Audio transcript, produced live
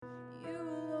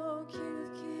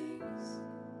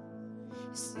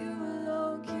Yes, you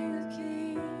alone, King of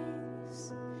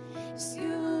Kings. Yes,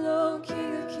 you alone,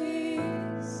 King of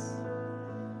Kings.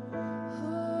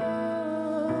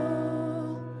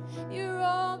 Oh, you're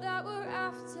all that we're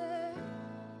after.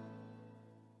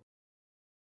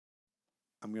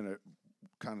 I'm going to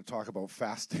kind of talk about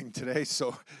fasting today,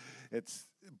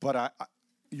 but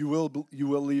you will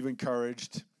leave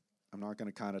encouraged. I'm not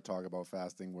going to kind of talk about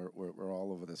fasting. We're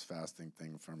all over this fasting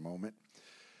thing for a moment,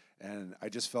 and I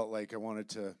just felt like I wanted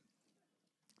to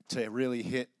really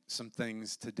hit some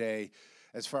things today,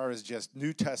 as far as just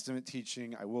New Testament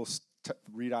teaching. I will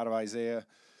read out of Isaiah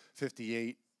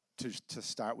 58 to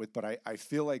start with, but I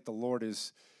feel like the Lord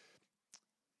is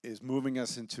moving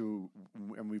us into,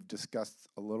 and we've discussed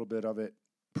a little bit of it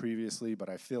previously, but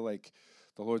I feel like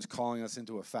the Lord's calling us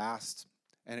into a fast,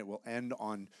 and it will end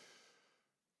on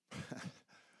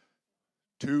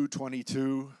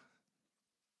 2022.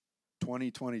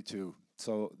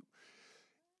 So,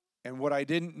 and what I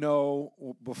didn't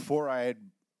know before I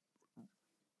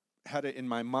had it in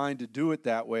my mind to do it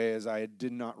that way is I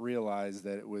did not realize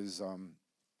that it was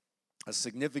a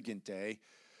significant day,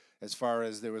 as far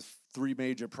as there was 3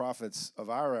 major prophets of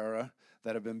our era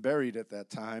that have been buried at that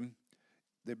time.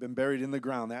 They've been buried in the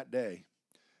ground that day.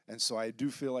 And so I do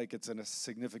feel like it's in a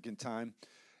significant time.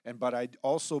 But I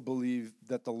also believe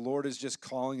that the Lord is just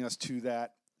calling us to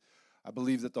that. I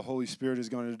believe that the Holy Spirit is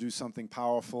going to do something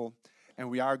powerful. And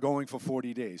we are going for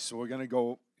 40 days. So we're going to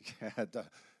go.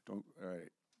 All right.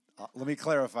 Let me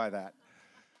clarify that.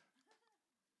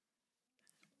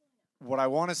 What I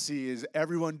want to see is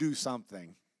everyone do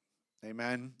something.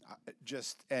 Amen.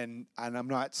 And I'm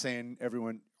not saying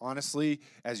everyone, honestly,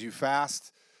 as you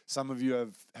fast, some of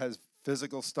you has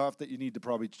physical stuff that you need to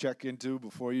probably check into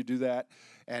before you do that.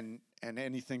 And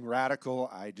anything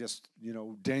radical,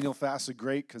 Daniel fasted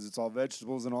great because it's all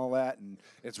vegetables and all that, and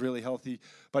it's really healthy.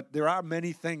 But there are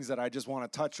many things that I just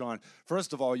want to touch on.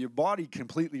 First of all, your body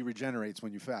completely regenerates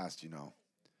when you fast,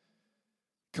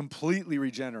 Completely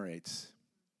regenerates.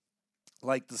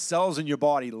 Like the cells in your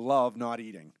body love not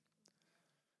eating.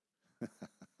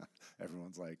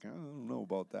 Everyone's like, I don't know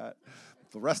about that.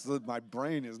 The rest of my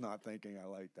brain is not thinking I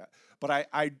like that. But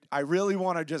I really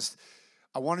want to just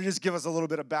give us a little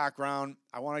bit of background.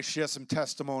 I want to share some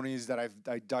testimonies that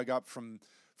I dug up from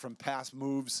past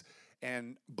moves,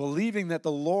 and believing that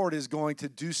the Lord is going to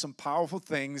do some powerful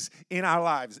things in our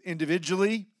lives,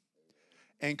 individually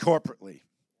and corporately.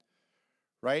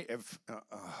 Right?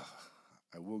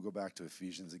 I will go back to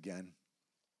Ephesians again.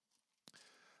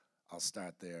 I'll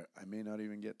start there. I may not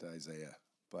even get to Isaiah,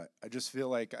 but I just feel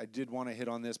like I did want to hit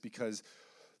on this because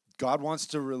God wants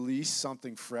to release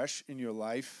something fresh in your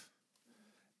life,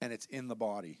 and it's in the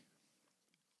body.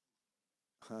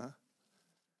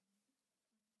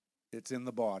 It's in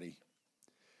the body.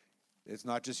 It's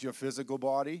not just your physical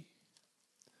body,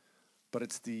 but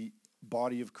it's the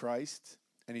body of Christ,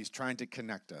 and He's trying to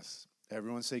connect us.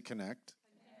 Everyone say connect.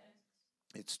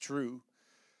 It's true.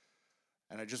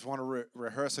 And I just want to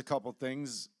rehearse a couple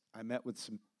things. I met with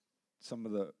some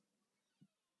of the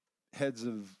heads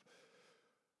of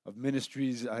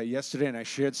ministries yesterday, and I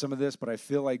shared some of this, but I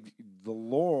feel like the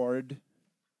Lord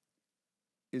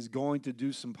is going to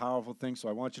do some powerful things. So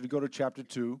I want you to go to chapter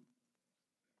 2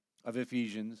 of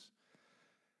Ephesians,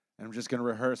 and I'm just going to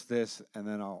rehearse this, and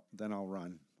then I'll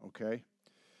run, okay?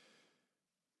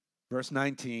 Verse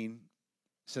 19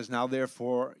 says, "Now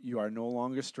therefore you are no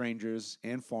longer strangers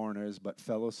and foreigners, but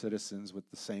fellow citizens with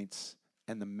the saints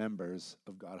and the members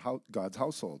of God's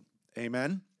household."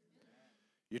 Amen?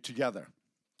 You're together,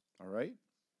 all right?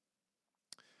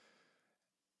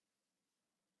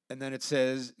 And then it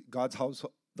says, God's house,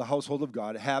 the household of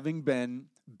God, having been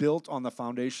built on the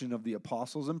foundation of the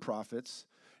apostles and prophets,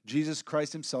 Jesus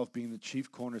Christ Himself being the chief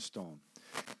cornerstone,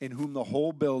 in whom the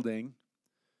whole building,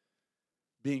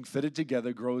 being fitted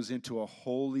together, grows into a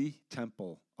holy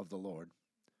temple of the Lord,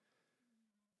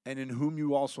 and in whom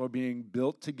you also are being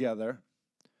built together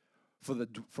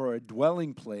for a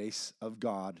dwelling place of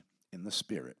God in the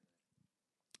Spirit.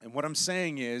 And what I'm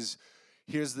saying is,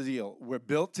 here's the deal. We're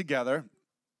built together.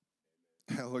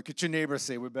 Look at your neighbor,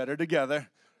 say, we're better together.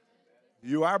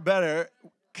 You are better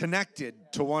connected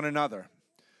to one another.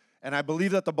 And I believe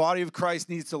that the body of Christ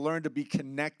needs to learn to be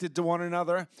connected to one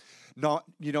another. Not,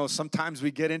 sometimes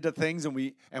we get into things and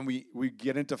we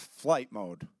get into flight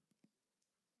mode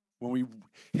when we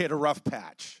hit a rough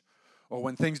patch, or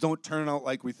when things don't turn out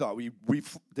like we thought.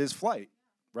 There's flight,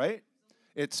 right?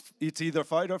 It's either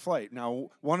fight or flight. Now,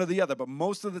 one or the other, but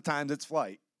most of the times it's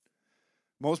flight.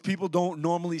 Most people don't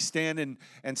normally stand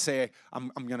and say, I'm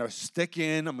going to stick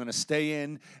in, I'm going to stay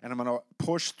in, and I'm going to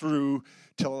push through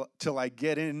till I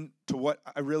get into what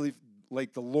I really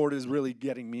like the Lord is really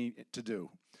getting me to do.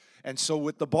 And so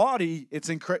with the body, it's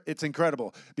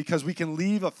incredible because we can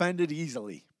leave offended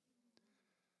easily.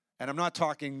 And I'm not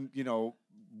talking,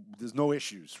 there's no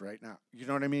issues right now. You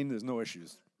know what I mean? There's no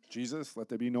issues. Jesus, let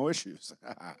there be no issues.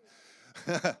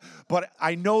 But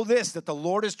I know this, that the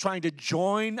Lord is trying to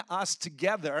join us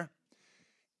together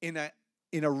in a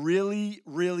really,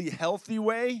 really healthy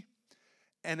way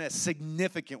and a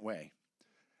significant way.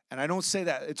 And I don't say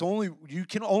that. You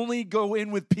can only go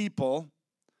in with people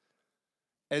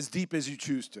as deep as you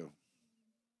choose to.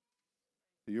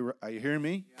 Are you hearing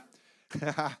me?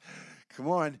 Yeah. Come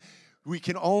on. We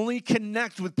can only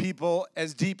connect with people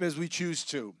as deep as we choose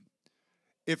to.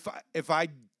 If I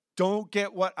don't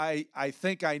get what I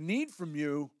think I need from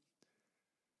you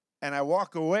and I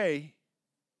walk away,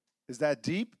 is that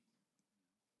deep?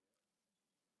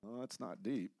 Oh, it's not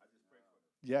deep.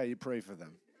 Yeah, you pray for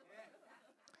them.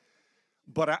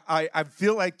 But I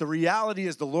feel like the reality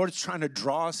is the Lord's trying to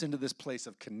draw us into this place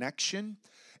of connection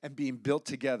and being built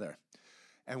together.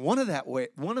 And one of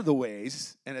the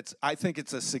ways, and I think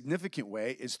it's a significant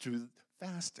way, is through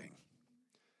fasting.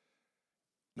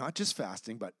 Not just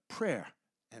fasting, but prayer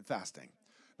and fasting.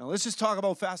 Now let's just talk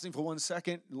about fasting for 1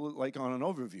 second, like on an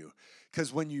overview.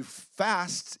 Because when you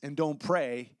fast and don't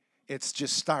pray, it's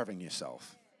just starving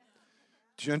yourself.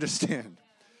 Do you understand?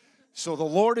 So the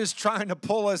Lord is trying to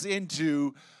pull us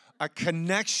into a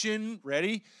connection,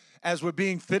 ready? As we're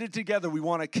being fitted together, we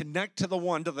want to connect to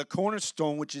the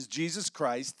cornerstone, which is Jesus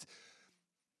Christ.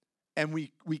 And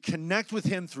we connect with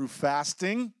him through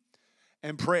fasting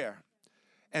and prayer.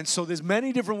 And so there's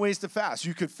many different ways to fast.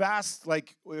 You could fast,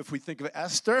 like if we think of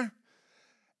Esther.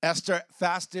 Esther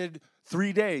fasted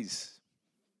 3 days.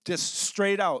 Just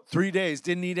straight out, 3 days,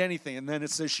 didn't eat anything. And then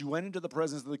it says she went into the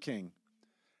presence of the king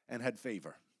and had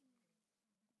favor.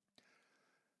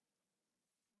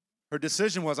 Her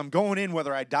decision was, I'm going in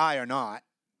whether I die or not.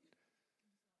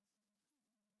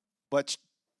 But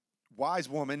wise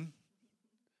woman,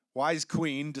 wise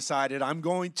queen decided, I'm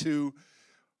going to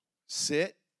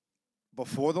sit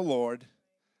before the Lord,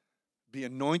 be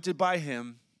anointed by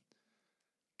him,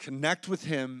 connect with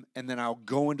him, and then I'll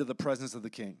go into the presence of the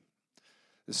king.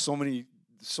 There's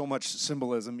so much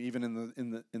symbolism even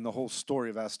in the whole story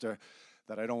of Esther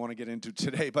that I don't want to get into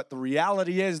today. But the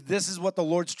reality is, this is what the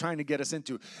Lord's trying to get us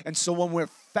into. And so when we're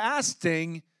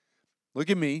fasting, look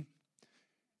at me,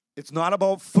 it's not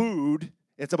about food,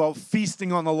 it's about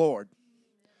feasting on the Lord.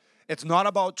 It's not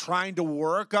about trying to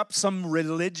work up some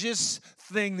religious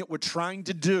thing that we're trying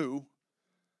to do.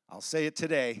 I'll say it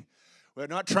today. We're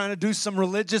not trying to do some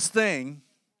religious thing.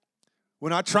 We're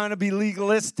not trying to be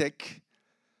legalistic,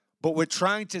 but we're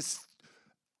trying to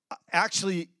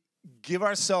actually give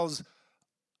ourselves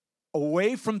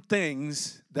away from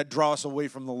things that draw us away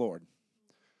from the Lord.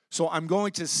 So I'm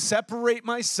going to separate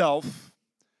myself.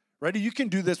 Ready? You can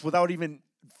do this without even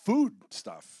food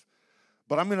stuff.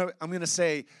 But I'm gonna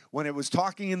say, when it was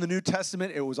talking in the New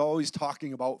Testament, it was always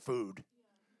talking about food.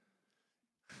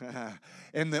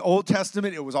 In the Old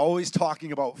Testament, it was always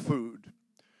talking about food.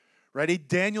 Ready?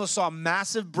 Daniel saw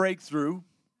massive breakthrough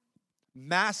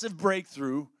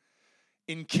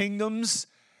in kingdoms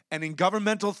and in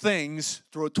governmental things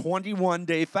through a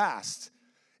 21-day fast.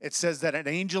 It says that an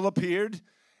angel appeared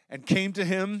and came to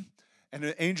him, and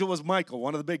the angel was Michael,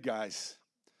 one of the big guys.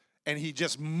 And he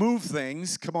just moved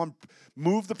things,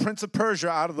 move the prince of Persia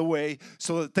out of the way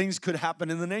so that things could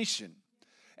happen in the nation.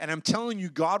 And I'm telling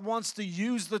you, God wants to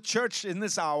use the church in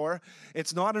this hour.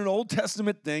 It's not an Old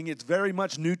Testament thing. It's very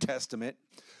much New Testament.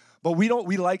 But we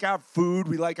like our food,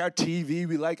 we like our TV,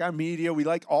 we like our media, we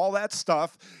like all that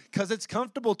stuff because it's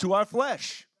comfortable to our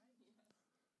flesh.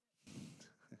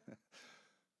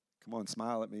 Come on,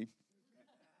 smile at me.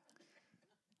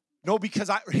 No,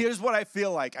 because here's what I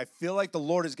feel like. I feel like the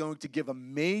Lord is going to give a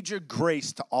major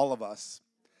grace to all of us.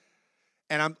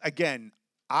 And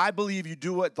I believe you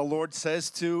do what the Lord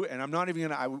says to, and I'm not even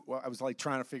going to, I was like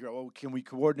trying to figure out, can we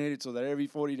coordinate it so that every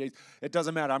 40 days, it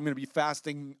doesn't matter. I'm going to be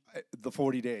fasting the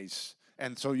 40 days,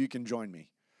 and so you can join me.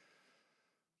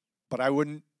 But I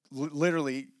wouldn't,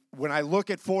 literally, when I look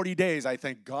at 40 days, I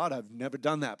think, God, I've never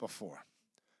done that before.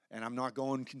 And I'm not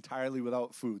going entirely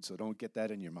without food, so don't get that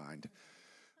in your mind.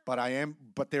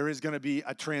 But there is going to be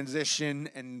a transition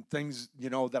and things,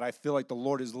 that I feel like the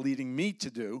Lord is leading me to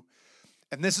do.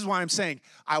 And this is why I'm saying,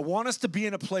 I want us to be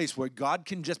in a place where God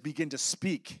can just begin to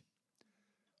speak.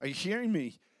 Are you hearing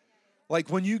me? Like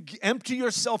when you empty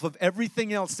yourself of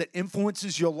everything else that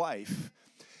influences your life,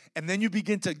 and then you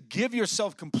begin to give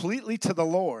yourself completely to the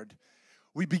Lord,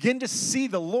 we begin to see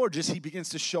the Lord he begins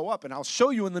to show up. And I'll show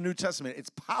you in the New Testament. It's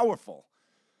powerful.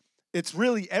 It's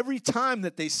really every time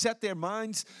that they set their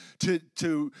minds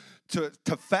to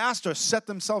fast or set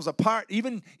themselves apart.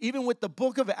 Even with the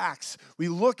book of Acts, we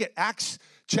look at Acts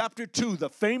chapter 2, the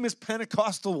famous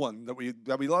Pentecostal one that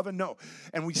we love and know.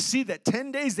 And we see that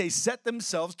 10 days they set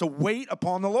themselves to wait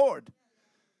upon the Lord.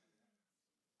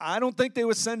 I don't think they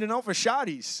were sending out for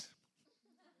shotties.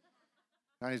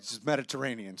 It's just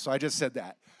Mediterranean, so I just said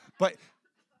that. But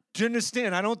do you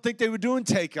understand? I don't think they were doing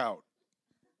takeout.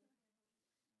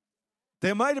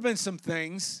 There might have been some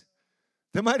things.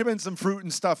 There might have been some fruit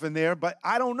and stuff in there, but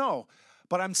I don't know.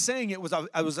 But I'm saying it was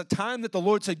a time that the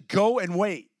Lord said, go and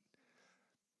wait.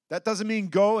 That doesn't mean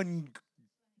go and,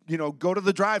 go to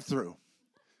the drive-thru.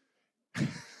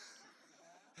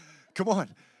 Come on.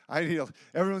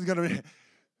 Everyone's going to,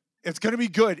 it's going to be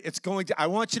good. I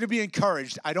want you to be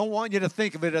encouraged. I don't want you to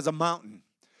think of it as a mountain.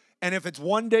 And if it's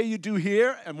one day you do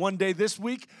here and one day this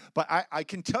week, but I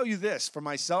can tell you this for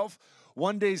myself,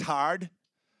 1 day's hard.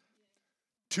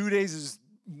 2 days is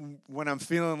when I'm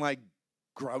feeling like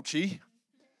grouchy.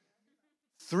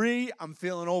 3, I'm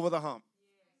feeling over the hump.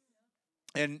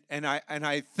 And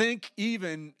I think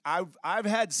even I've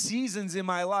had seasons in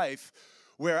my life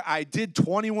where I did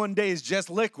 21 days just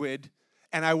liquid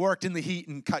and I worked in the heat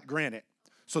and cut granite.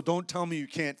 So don't tell me you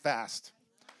can't fast.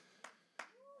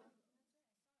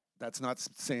 That's not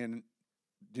saying,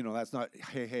 that's not,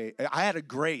 hey. I had a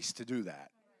grace to do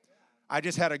that. I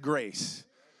just had a grace.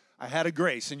 I had a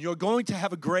grace, and you're going to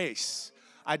have a grace.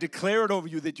 I declare it over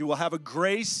you that you will have a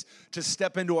grace to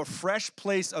step into a fresh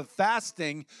place of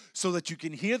fasting so that you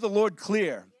can hear the Lord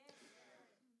clear.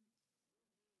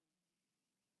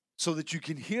 So that you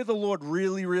can hear the Lord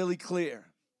really, really clear.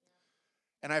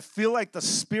 And I feel like the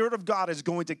Spirit of God is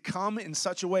going to come in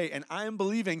such a way, and I am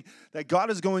believing that God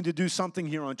is going to do something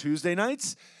here on Tuesday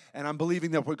nights, and I'm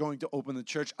believing that we're going to open the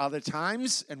church other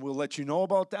times, and we'll let you know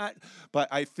about that. But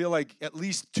I feel like at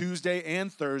least Tuesday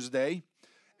and Thursday,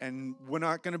 and we're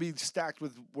not going to be stacked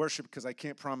with worship because I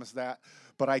can't promise that,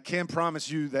 but I can promise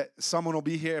you that someone will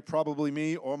be here, probably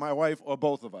me or my wife or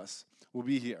both of us will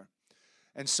be here.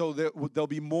 And so there'll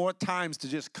be more times to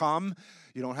just come.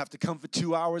 You don't have to come for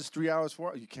 2 hours, 3 hours,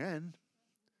 4 hours. You can.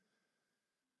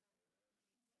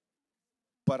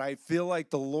 But I feel like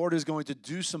the Lord is going to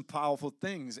do some powerful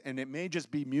things, and it may just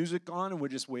be music on, and we're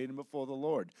just waiting before the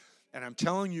Lord. And I'm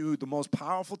telling you, the most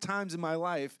powerful times in my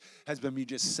life has been me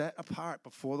just set apart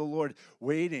before the Lord,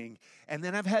 waiting. And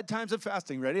then I've had times of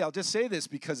fasting. Ready? I'll just say this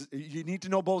because you need to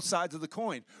know both sides of the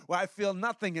coin. Where I feel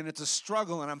nothing, and it's a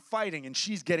struggle, and I'm fighting, and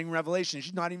she's getting revelation.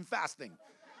 She's not even fasting.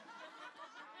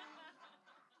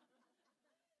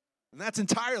 And that's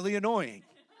entirely annoying.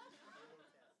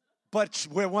 But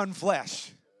we're one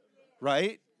flesh,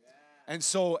 right? And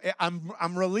so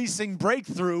I'm releasing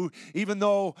breakthrough, even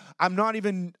though I'm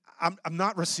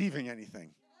not receiving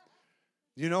anything.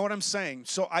 You know what I'm saying?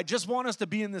 So I just want us to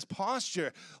be in this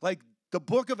posture. Like the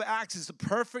book of Acts is the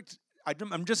perfect.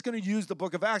 I'm just going to use the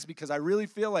book of Acts because I really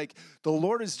feel like the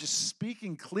Lord is just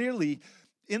speaking clearly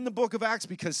in the book of Acts,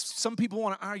 because some people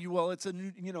want to argue, well, it's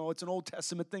it's an Old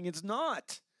Testament thing. It's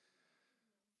not.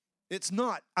 It's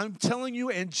not. I'm telling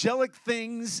you, angelic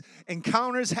things,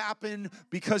 encounters happen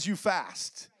because you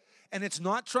fast. And it's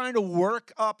not trying to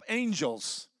work up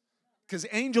angels, because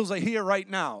angels are here right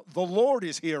now. The Lord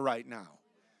is here right now.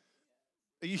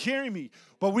 Are you hearing me?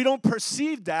 But we don't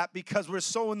perceive that because we're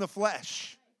so in the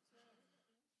flesh.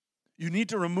 You need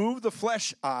to remove the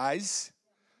flesh eyes,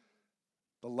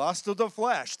 the lust of the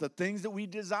flesh, the things that we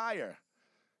desire.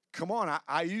 Come on,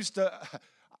 I used to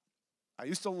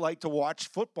like to watch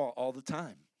football all the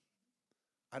time.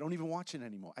 I don't even watch it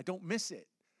anymore. I don't miss it.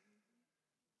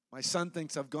 My son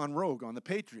thinks I've gone rogue on the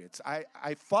Patriots.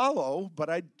 I follow, but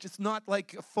I just not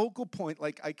like a focal point,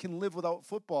 like I can live without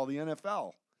football, the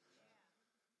NFL.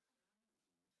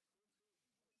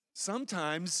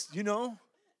 Sometimes,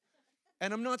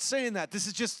 and I'm not saying that. This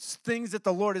is just things that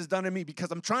the Lord has done in me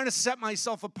because I'm trying to set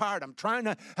myself apart. I'm trying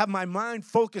to have my mind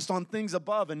focused on things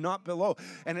above and not below.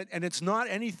 And it's not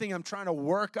anything I'm trying to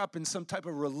work up in some type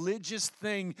of religious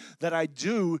thing that I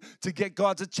do to get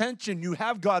God's attention. You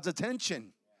have God's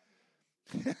attention.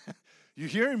 You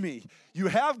hearing me? You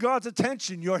have God's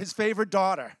attention. You're his favorite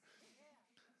daughter.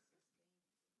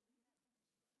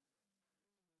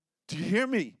 Do you hear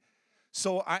me?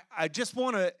 So I just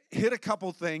want to hit a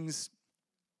couple things.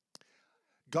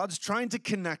 God's trying to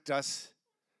connect us,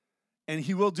 and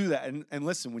he will do that. And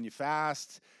listen, when you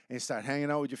fast and you start hanging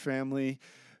out with your family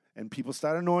and people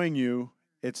start annoying you,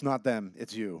 it's not them,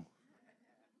 it's you.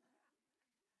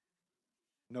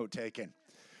 Note taken,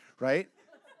 right?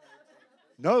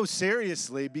 No,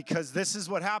 seriously, because this is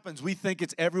what happens. We think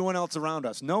it's everyone else around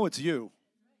us. No, it's you.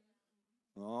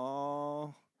 Oh,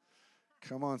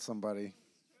 Come on, somebody.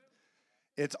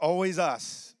 It's always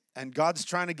us. And God's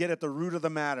trying to get at the root of the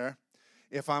matter.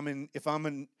 If I'm the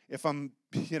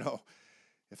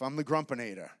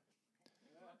grumpinator,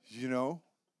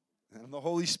 and the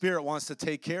Holy Spirit wants to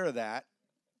take care of that.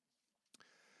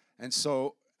 And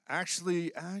so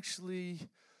actually,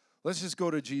 let's just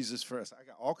go to Jesus first. I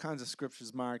got all kinds of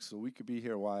scriptures marked, so we could be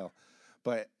here a while,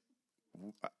 but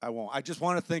I won't. I just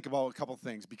want to think about a couple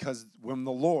things, because when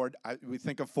the Lord, we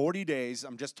think of 40 days,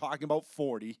 I'm just talking about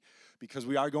 40, because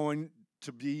we are going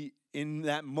to be in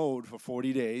that mode for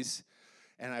 40 days,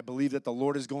 and I believe that the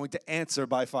Lord is going to answer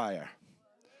by fire.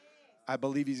 I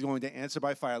believe he's going to answer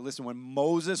by fire. Listen, when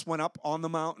Moses went up on the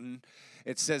mountain,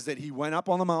 it says that he went up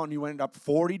on the mountain, he went up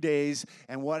 40 days,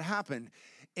 and what happened?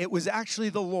 It was actually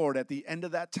the Lord at the end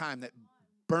of that time that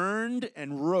burned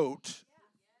and wrote,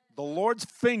 the Lord's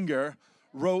finger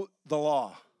wrote the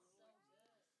law.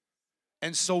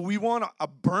 And so we want a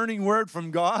burning word from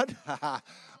God.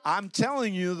 I'm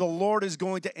telling you, the Lord is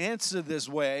going to answer this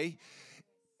way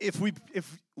if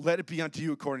let it be unto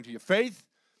you according to your faith,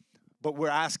 but we're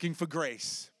asking for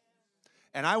grace.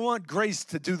 And I want grace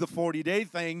to do the 40-day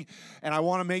thing, and I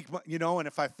want to make, and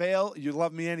if I fail, you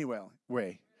love me anyway.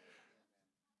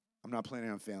 I'm not planning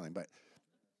on failing, but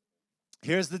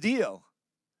here's the deal.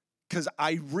 Because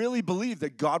I really believe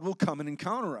that God will come and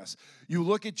encounter us. You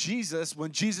look at Jesus,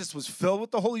 when Jesus was filled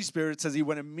with the Holy Spirit, it says he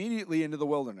went immediately into the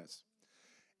wilderness.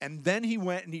 And then he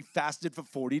went and he fasted for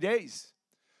 40 days.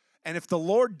 And if the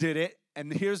Lord did it,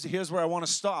 and here's where I want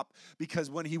to stop, because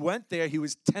when he went there, he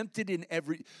was tempted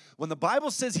when the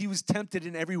Bible says he was tempted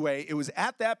in every way, it was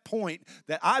at that point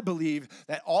that I believe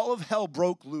that all of hell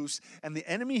broke loose, and the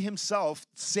enemy himself,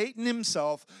 Satan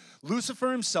himself,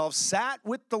 Lucifer himself, sat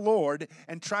with the Lord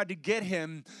and tried to get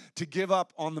him to give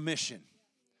up on the mission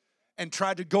and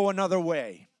tried to go another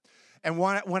way. And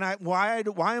why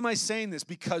am I saying this?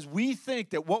 Because we think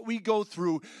that what we go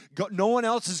through, no one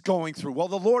else is going through. Well,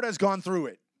 the Lord has gone through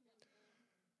it.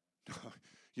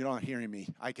 You're not hearing me.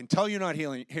 I can tell you're not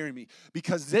hearing me,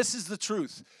 because this is the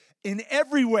truth. In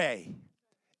every way,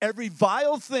 every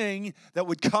vile thing that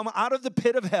would come out of the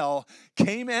pit of hell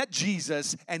came at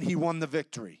Jesus, and he won the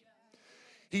victory.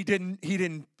 He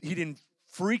didn't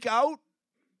freak out.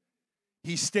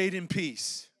 He stayed in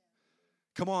peace.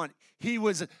 Come on. He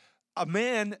was a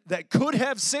man that could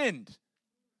have sinned.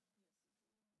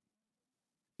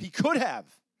 He could have.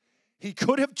 He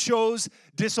could have chose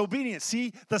disobedience.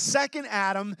 See, the second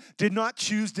Adam did not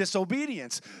choose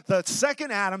disobedience. The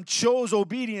second Adam chose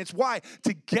obedience. Why?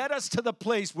 To get us to the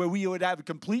place where we would have a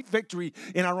complete victory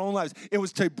in our own lives. It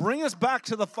was to bring us back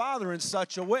to the Father in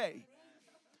such a way.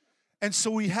 And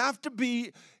so we have to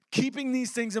be keeping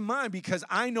these things in mind, because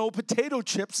I know potato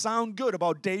chips sound good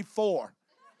about day 4.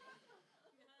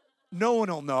 No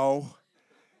one will know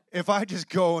if I just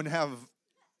go and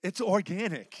it's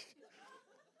organic.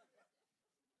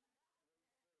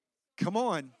 Come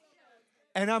on.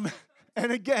 And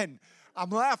again, I'm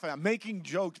laughing. I'm making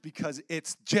jokes because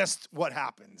it's just what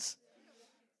happens,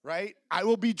 right? I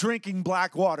will be drinking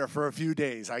black water for a few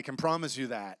days. I can promise you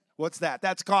that. What's that?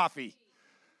 That's coffee.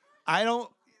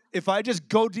 If I just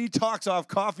go detox off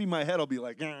coffee, my head will be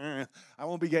like, I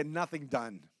won't be getting nothing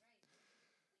done.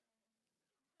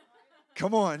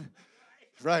 Come on.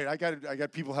 Right, I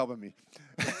got people helping me.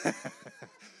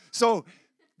 So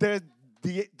the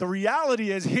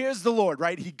reality is, here's the Lord,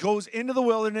 right? He goes into the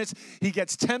wilderness. He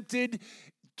gets tempted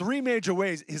 3 major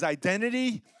ways: his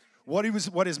identity, what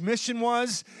his mission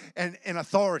was, and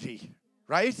authority,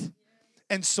 right?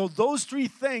 And so those 3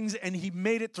 things, and he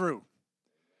made it through.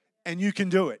 And you can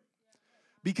do it.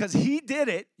 Because he did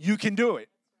it, you can do it.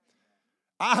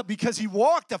 Because he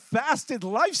walked a fasted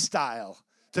lifestyle.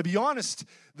 To be honest,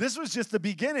 this was just the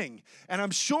beginning. And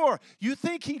I'm sure you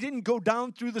think he didn't go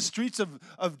down through the streets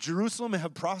of Jerusalem and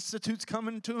have prostitutes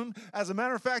coming to him. As a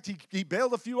matter of fact, he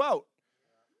bailed a few out.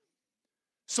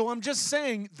 So I'm just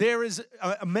saying, there is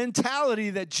a mentality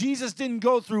that Jesus didn't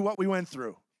go through what we went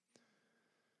through.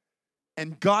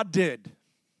 And God did.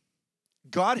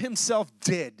 God himself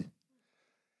did.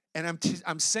 And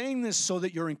I'm saying this so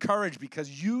that you're encouraged,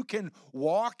 because you can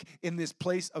walk in this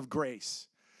place of grace.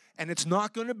 And it's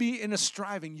not going to be in a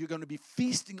striving. You're going to be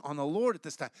feasting on the Lord at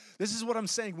this time. This is what I'm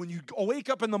saying. When you wake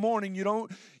up in the morning, you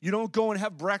don't go and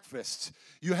have breakfast.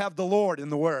 You have the Lord in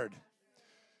the Word.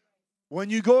 When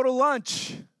you go to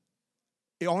lunch,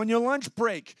 on your lunch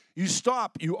break, you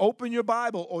stop, you open your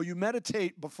Bible, or you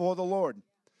meditate before the Lord.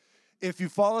 If you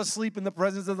fall asleep in the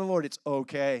presence of the Lord, it's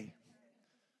okay.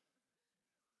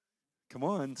 Come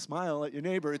on, smile at your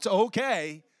neighbor. It's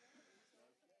okay.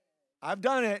 I've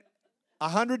done it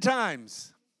 100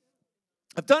 times.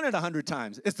 I've done it 100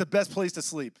 times. It's the best place to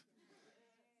sleep.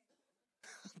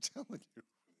 I'm telling you.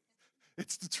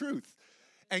 It's the truth.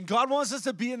 And God wants us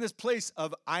to be in this place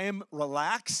of I am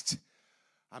relaxed.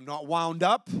 I'm not wound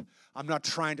up. I'm not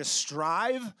trying to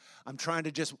strive. I'm trying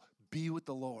to just be with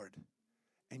the Lord.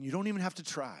 And you don't even have to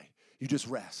try. You just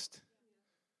rest.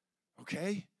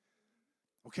 Okay?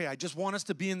 Okay, I just want us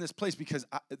to be in this place because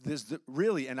I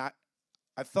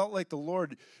felt like the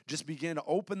Lord just began to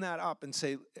open that up and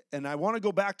say, and I want to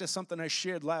go back to something I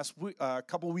shared last week, a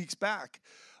couple weeks back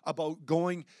about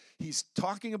going, he's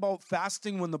talking about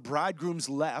fasting when the bridegroom's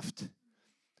left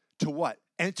to what?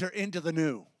 Enter into the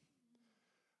new.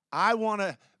 I want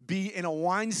to be in a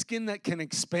wineskin that can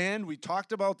expand. We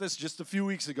talked about this just a few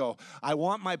weeks ago. I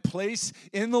want my place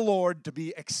in the Lord to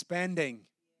be expanding.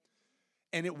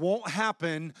 And it won't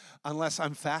happen unless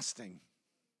I'm fasting.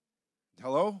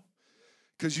 Hello?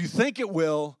 Because you think it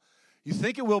will. You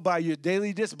think it will by your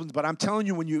daily disciplines, but I'm telling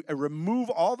you, when you remove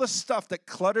all the stuff that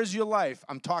clutters your life,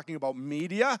 I'm talking about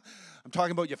media, I'm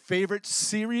talking about your favorite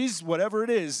series, whatever it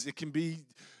is, it can be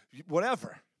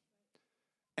whatever.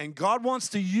 And God wants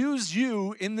to use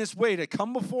you in this way to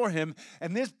come before him,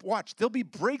 and there'll be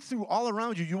breakthrough all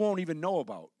around you won't even know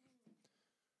about.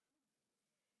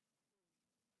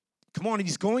 Come on,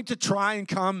 he's going to try and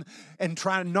come and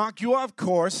try to knock you off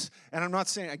course. And I'm not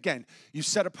saying, again, you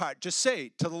set apart. Just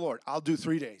say to the Lord, I'll do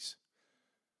 3 days.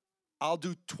 I'll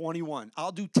do 21.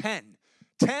 I'll do 10.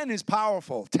 10 is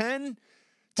powerful. 10,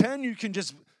 you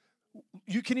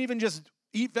can even just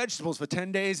eat vegetables for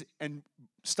 10 days and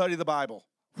study the Bible.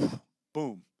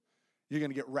 Boom. You're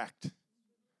going to get wrecked.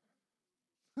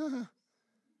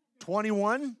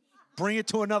 21, bring it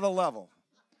to another level.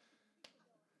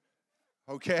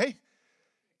 Okay?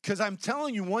 Because I'm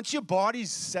telling you, once your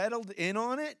body's settled in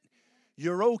on it,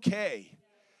 you're okay.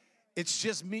 It's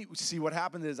just me. See, what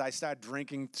happened is I started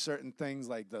drinking certain things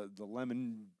like the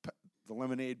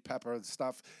lemonade pepper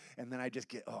stuff, and then I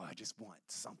just want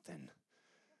something.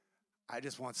 I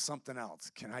just want something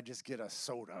else. Can I just get a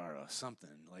soda or something?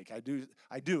 Like I do.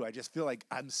 I just feel like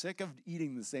I'm sick of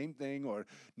eating the same thing or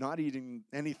not eating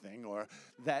anything or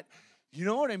that. You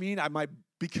know what I mean?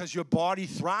 Because your body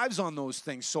thrives on those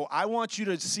things. So I want you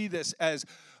to see this as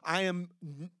I am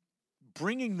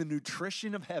bringing the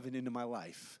nutrition of heaven into my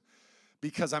life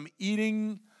because I'm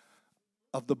eating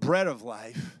of the bread of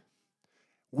life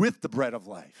with the bread of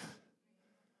life.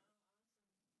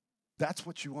 That's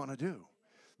what you want to do.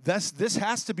 This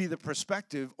has to be the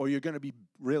perspective or you're going to be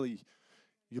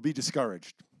you'll be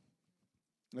discouraged.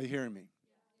 Are you hearing me?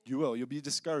 You will. You'll be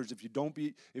discouraged if you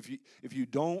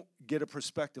don't get a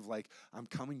perspective like I'm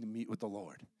coming to meet with the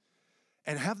Lord,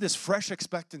 and have this fresh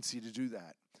expectancy to do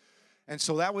that. And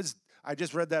so I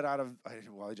just read that I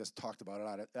just talked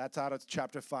about it. That's out of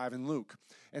chapter 5 in Luke.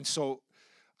 And so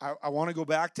I want to go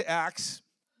back to Acts,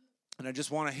 and I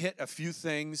just want to hit a few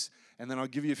things, and then I'll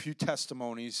give you a few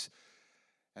testimonies,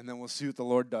 and then we'll see what the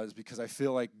Lord does because I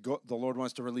feel like the Lord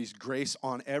wants to release grace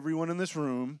on everyone in this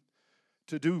room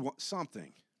to do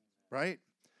something. Right?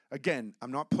 Again,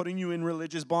 I'm not putting you in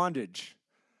religious bondage.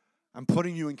 I'm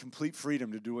putting you in complete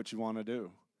freedom to do what you want to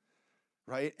do.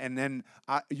 Right? And then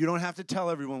you don't have to tell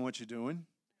everyone what you're doing.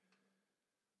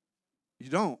 You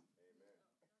don't.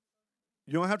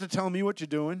 You don't have to tell me what you're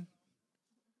doing.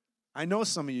 I know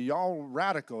some of you, y'all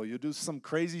radical. You do some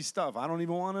crazy stuff. I don't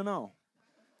even want to know.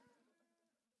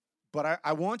 But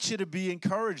I want you to be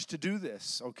encouraged to do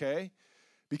this, okay?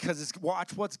 Because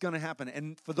watch what's going to happen.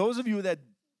 And for those of you that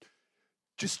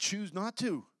just choose not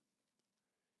to,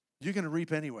 you're going to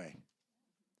reap anyway.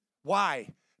 Why?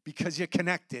 Because you're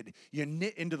connected. You're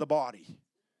knit into the body.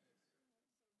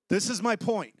 This is my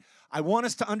point. I want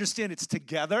us to understand it's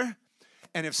together.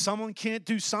 And if someone can't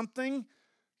do something,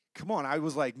 come on. I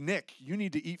was like, Nick, you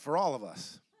need to eat for all of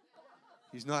us.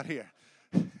 He's not here.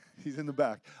 He's in the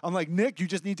back. I'm like, Nick, you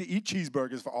just need to eat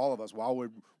cheeseburgers for all of us while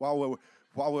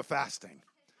we're fasting.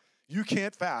 You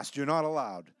can't fast. You're not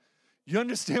allowed. You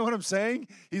understand what I'm saying?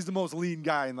 He's the most lean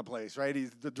guy in the place, right? He's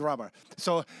the drummer.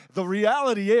 So the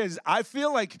reality is, I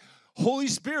feel like Holy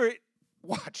Spirit,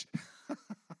 watch.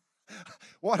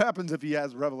 What happens if he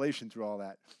has revelation through all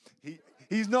that?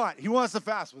 He's not. He wants to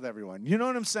fast with everyone. You know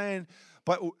what I'm saying?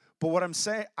 But what I'm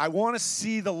saying, I want to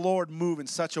see the Lord move in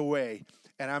such a way.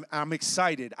 And I'm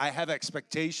excited. I have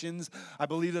expectations. I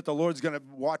believe that the Lord's going to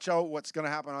watch out what's going to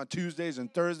happen on Tuesdays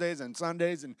and Thursdays and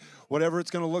Sundays and whatever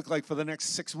it's going to look like for the next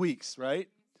 6 weeks, right?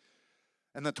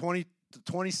 And the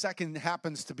 22nd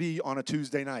happens to be on a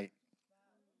Tuesday night.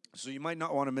 So you might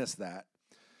not want to miss that.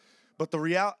 But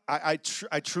the I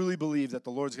truly believe that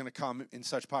the Lord's going to come in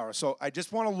such power. So I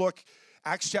just want to look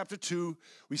Acts chapter 2,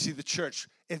 we see the church.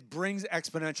 It brings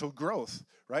exponential growth,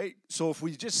 right? So if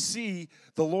we just see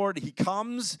the Lord, he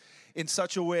comes in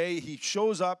such a way, he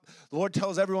shows up. The Lord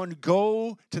tells everyone to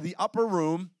go to the upper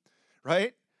room,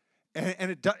 right?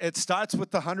 And it starts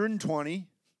with the 120.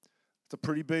 It's a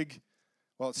pretty big,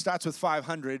 well, it starts with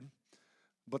 500,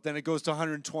 but then it goes to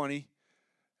 120,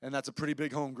 and that's a pretty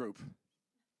big home group.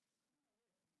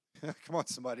 Come on,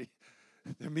 somebody.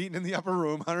 They're meeting in the upper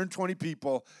room, 120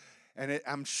 people, and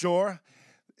I'm sure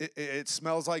it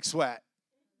smells like sweat.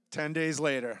 10 days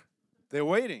later, they're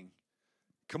waiting.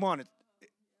 Come on,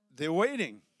 they're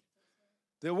waiting.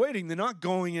 They're waiting. They're not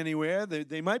going anywhere.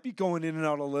 They might be going in and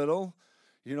out a little.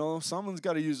 You know, someone's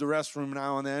got to use the restroom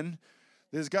now and then.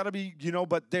 There's got to be,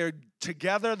 but they're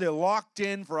together. They're locked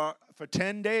in for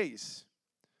 10 days.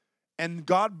 And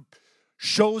God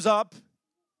shows up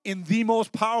in the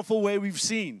most powerful way we've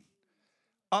seen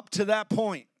up to that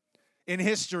point in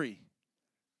history.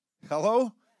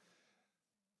 Hello?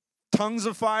 Tongues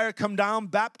of fire come down,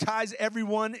 baptize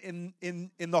everyone in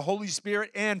the Holy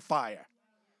Spirit and fire.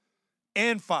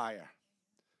 And fire.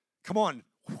 Come on.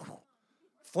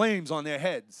 Flames on their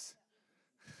heads.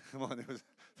 Come on, there was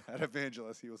that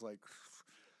evangelist. He was like,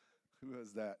 who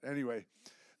was that? Anyway,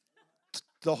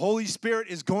 the Holy Spirit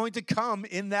is going to come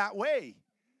in that way.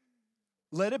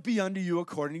 Let it be unto you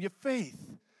according to your faith.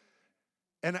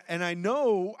 And I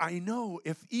know,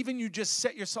 if even you just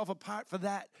set yourself apart for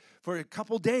that for a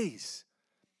couple days,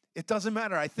 it doesn't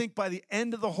matter. I think by the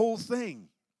end of the whole thing,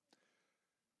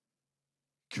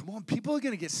 come on, people are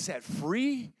going to get set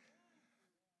free.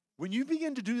 When you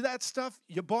begin to do that stuff,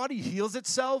 your body heals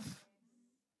itself.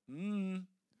 Come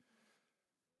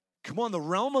on, the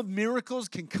realm of miracles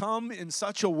can come in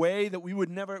such a way that we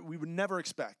would never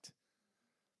expect.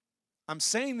 I'm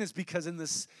saying this because in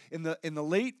the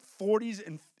late 40s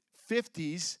and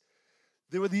 50s,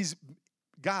 there were these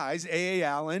guys, A.A.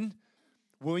 Allen,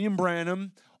 William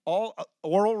Branham, all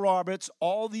Oral Roberts,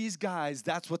 all these guys.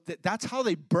 That's how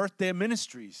they birthed their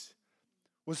ministries,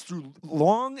 was through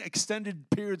long extended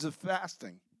periods of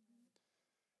fasting.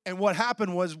 And what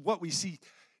happened was what we see,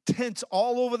 tents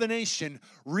all over the nation,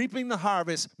 reaping the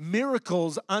harvest,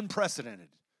 miracles unprecedented.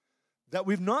 That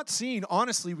we've not seen,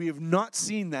 honestly, we have not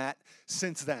seen that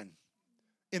since then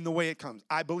in the way it comes.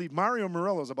 I believe Mario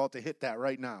Murillo is about to hit that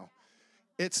right now.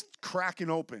 It's cracking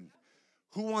open.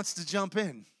 Who wants to jump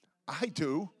in? I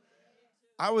do.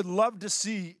 I would love to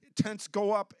see tents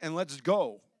go up and let's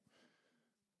go.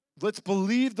 Let's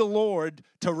believe the Lord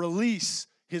to release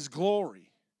his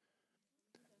glory.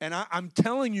 And I'm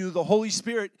telling you, the Holy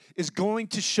Spirit is going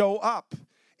to show up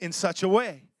in such a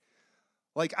way.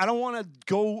 Like, I don't want to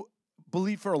go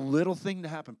believe for a little thing to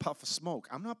happen, puff of smoke.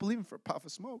 I'm not believing for a puff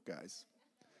of smoke, guys.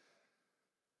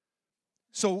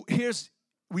 So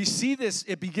we see this,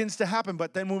 it begins to happen,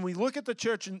 but then when we look at the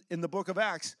church in the book of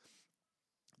Acts,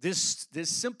 there's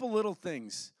simple little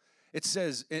things. It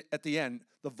says at the end,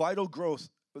 the vital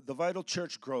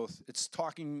church growth. It's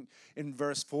talking in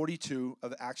verse 42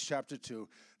 of Acts chapter 2.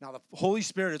 Now the Holy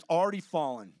Spirit has already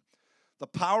fallen. The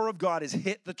power of God has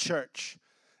hit the church.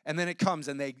 And then it comes,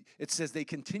 and it says they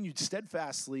continued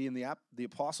steadfastly in the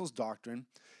apostles' doctrine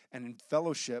and in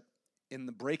fellowship, in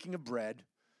the breaking of bread.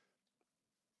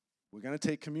 We're going to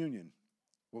take communion.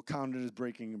 We'll count it as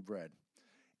breaking of bread.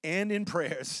 And in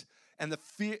prayers. And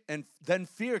then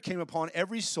fear came upon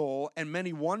every soul, and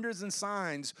many wonders and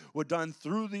signs were done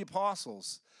through the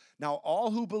apostles. Now all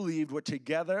who believed were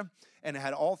together and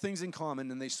had all things in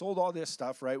common, and they sold all their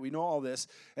stuff, right? We know all this.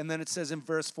 And then it says in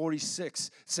verse 46,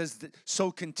 it says,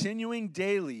 so continuing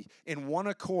daily in one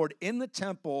accord in the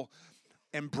temple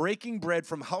and breaking bread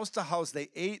from house to house, they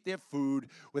ate their food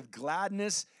with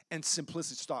gladness and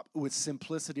simplicity. With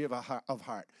simplicity of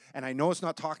heart. And I know it's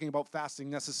not talking about fasting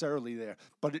necessarily there,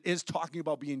 but it is talking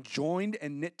about being joined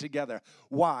and knit together.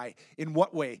 Why? In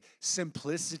what way?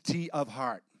 Simplicity of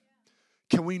heart.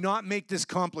 Can we not make this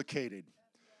complicated?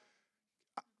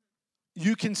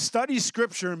 You can study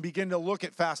scripture and begin to look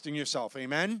at fasting yourself.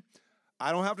 Amen?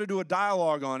 I don't have to do a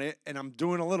dialogue on it, and I'm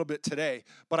doing a little bit today.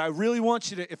 But I really want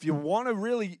you to, if you want to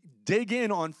really dig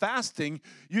in on fasting,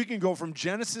 you can go from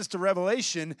Genesis to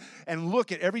Revelation and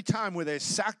look at every time where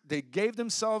they gave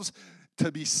themselves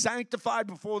to be sanctified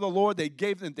before the Lord.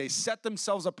 They set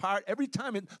themselves apart. Every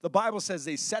time the Bible says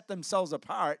they set themselves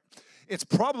apart, it's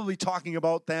probably talking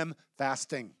about them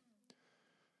fasting.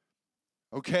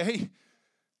 Okay?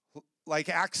 Like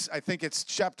Acts, I think it's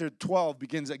chapter 12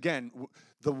 begins again.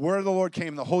 The word of the Lord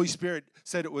came. The Holy Spirit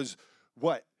said it was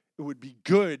what? It would be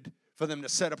good for them to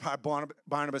set apart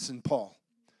Barnabas and Paul.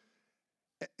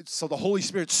 So the Holy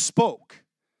Spirit spoke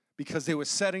because they were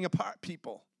setting apart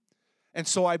people. And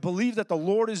so I believe that the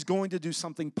Lord is going to do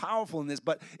something powerful in this,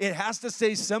 but it has to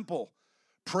stay simple.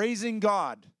 Praising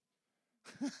God.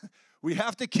 We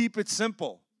have to keep it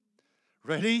simple.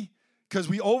 Ready? Because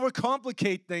we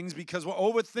overcomplicate things because we're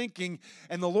overthinking,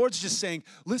 and the Lord's just saying,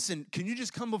 listen, can you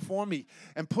just come before me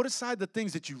and put aside the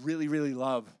things that you really, really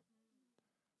love?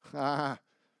 That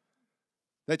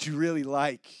you really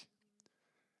like.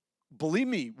 Believe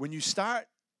me, when you start,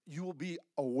 you will be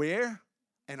aware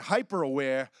and hyper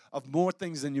aware of more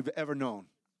things than you've ever known.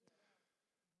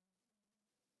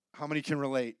 How many can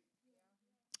relate?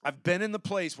 I've been in the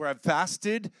place where I've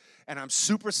fasted and I'm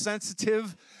super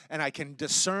sensitive and I can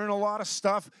discern a lot of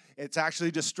stuff. It's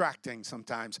actually distracting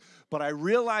sometimes. But I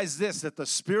realize this, that the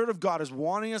Spirit of God is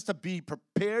wanting us to be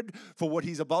prepared for what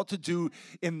He's about to do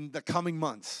in the coming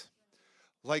months.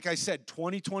 Like I said,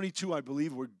 2022, I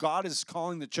believe, where God is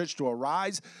calling the church to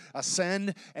arise,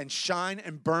 ascend, and shine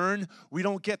and burn. We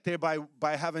don't get there by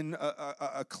having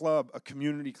a club, a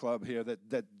community club here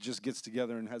that just gets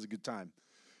together and has a good time.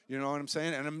 You know what I'm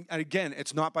saying? And again,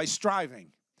 it's not by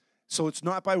striving. So it's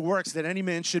not by works that any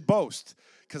man should boast.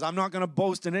 Because I'm not going to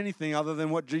boast in anything other than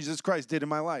what Jesus Christ did in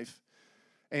my life.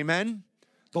 Amen?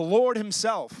 The Lord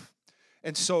Himself.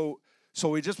 And so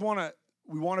we just want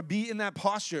to be in that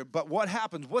posture. But what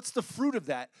happens? What's the fruit of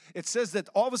that? It says that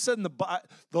all of a sudden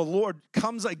the Lord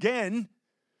comes again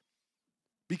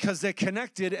because they're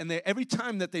connected, and every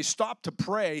time that they stop to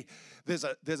pray, there's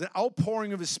an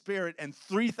outpouring of His Spirit, and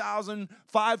 3,000,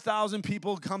 5,000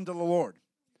 people come to the Lord.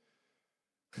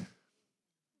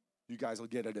 You guys will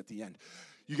get it at the end.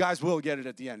 You guys will get it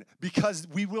at the end. Because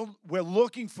we're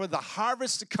looking for the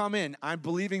harvest to come in. I'm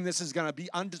believing this is going to be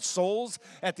unto souls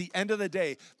at the end of the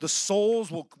day. The souls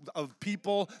of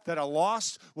people that are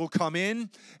lost will come in,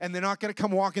 and they're not going to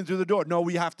come walking through the door. No,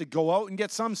 we have to go out and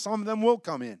get some. Some of them will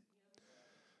come in.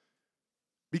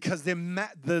 Because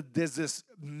there's this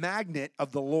magnet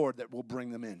of the Lord that will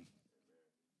bring them in.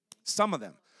 Some of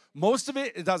them. Most of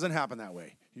it doesn't happen that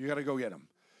way. You got to go get them.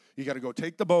 You got to go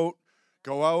take the boat,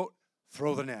 go out,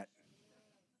 throw the net.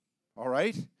 All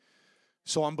right?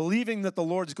 So I'm believing that the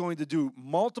Lord's going to do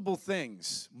multiple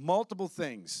things. Multiple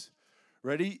things.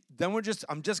 Ready? Then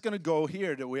I'm just going to go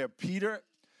here to where Peter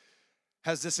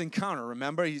has this encounter.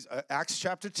 Remember, he's Acts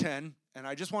chapter 10. And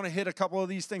I just want to hit a couple of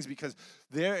these things because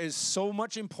there is so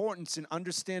much importance in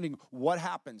understanding what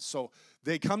happens. So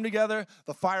they come together,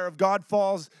 the fire of God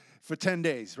falls for 10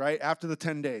 days, right? After the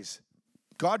 10 days.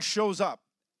 God shows up,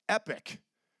 epic,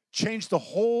 changed the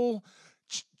whole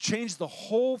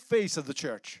face of the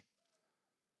church.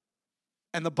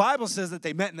 And the Bible says that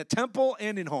they met in the temple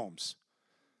and in homes.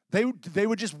 They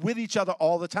were just with each other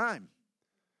all the time.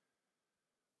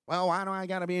 Well, why do I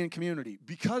got to be in community?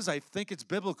 Because I think it's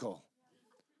biblical.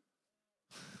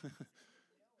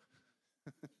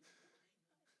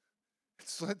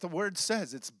 It's what the word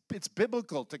says. It's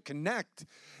biblical to connect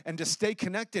and to stay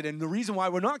connected. And the reason why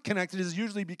we're not connected is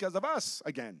usually because of us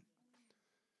again.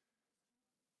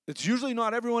 It's usually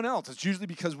not everyone else. It's usually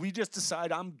because we just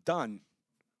decide I'm done,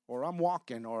 or I'm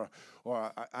walking, or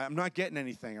I'm not getting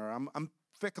anything, or I'm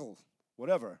fickle,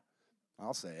 whatever.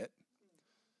 I'll say it.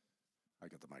 I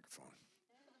got the microphone.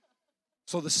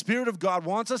 So the Spirit of God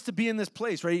wants us to be in this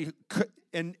place, right?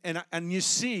 And you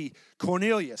see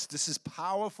Cornelius. This is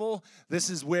powerful. This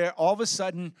is where all of a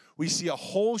sudden we see a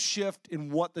whole shift in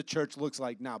what the church looks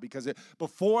like now. Because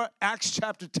before Acts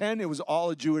chapter 10, it was all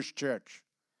a Jewish church.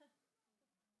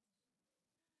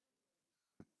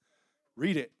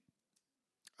 Read it.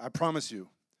 I promise you.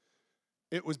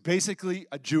 It was basically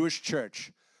a Jewish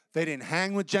church. They didn't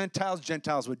hang with Gentiles.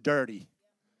 Gentiles were dirty.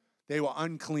 They were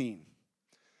unclean.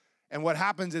 And what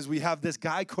happens is we have this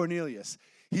guy, Cornelius.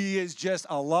 He is just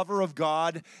a lover of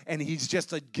God, and he's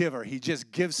just a giver. He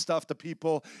just gives stuff to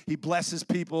people. He blesses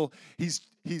people. He's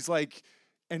like,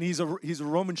 and he's a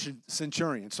Roman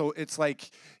centurion. So it's like,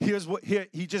 here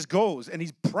he just goes, and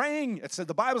he's praying.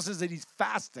 The Bible says that he's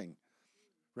fasting.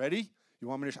 Ready? You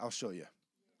want me to? I'll show you.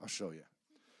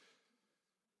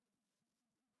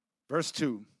 Verse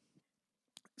 2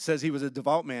 says he was a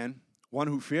devout man, one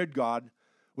who feared God,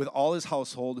 with all his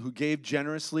household, who gave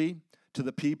generously to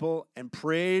the people and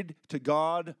prayed to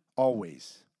God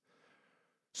always.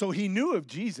 So he knew of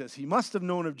Jesus. He must have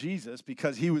known of Jesus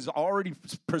because he was already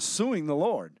pursuing the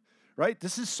Lord, right?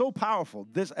 This is so powerful.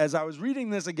 As I was reading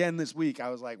this again this week, I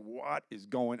was like, what is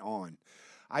going on?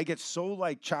 I get so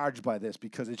charged by this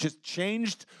because it just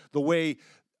changed the way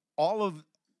all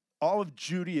of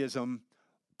Judaism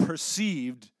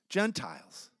perceived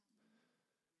Gentiles.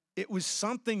 It was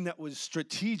something that was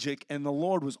strategic, and the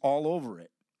Lord was all over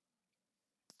it.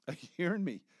 Are you hearing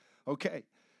me? Okay.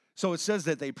 So it says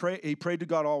that he prayed to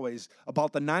God always.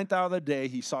 About the ninth hour of the day,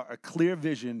 he saw a clear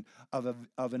vision of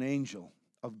an angel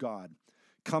of God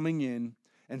coming in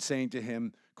and saying to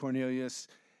him, Cornelius.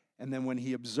 And then when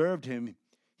he observed him,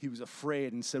 he was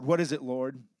afraid and said, "What is it,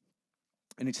 Lord?"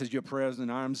 And he says, "Your prayers and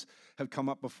arms have come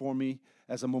up before me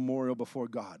as a memorial before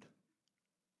God.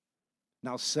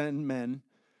 Now send men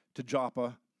to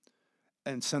Joppa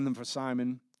and send them for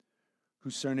Simon,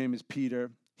 whose surname is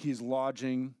Peter. He is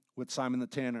lodging with Simon the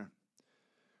tanner,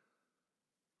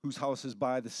 whose house is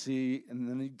by the sea."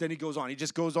 And then he goes on. He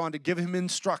just goes on to give him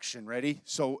instruction. Ready?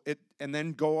 And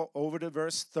then go over to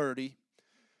verse 30.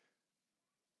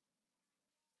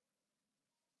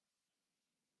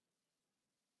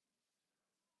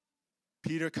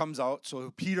 Peter comes out. So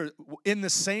Peter, in the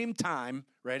same time,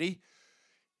 ready?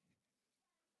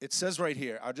 It says right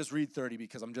here, I'll just read 30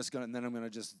 because I'm just going to, and then I'm going to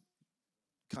just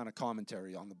kind of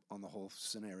commentary on the whole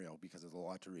scenario because there's a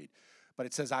lot to read. But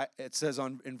it says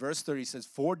in verse 30, it says,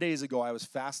 4 days ago I was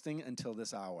fasting until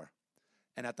this hour.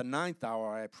 And at the ninth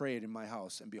hour I prayed in my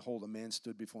house, and behold, a man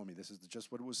stood before me. This is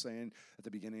just what it was saying at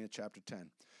the beginning of chapter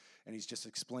 10. And he's just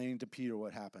explaining to Peter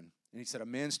what happened. And he said, a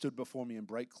man stood before me in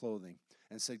bright clothing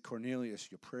and said,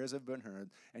 Cornelius, your prayers have been heard,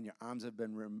 and your alms have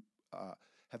been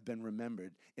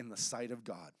remembered in the sight of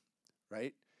God.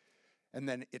 Right? And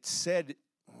then it said,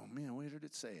 oh man, where did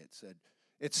it say? It said,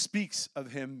 it speaks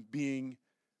of him being,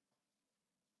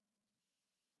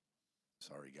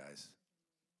 sorry guys.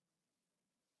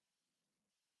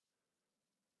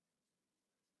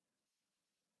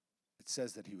 It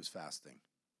says that he was fasting.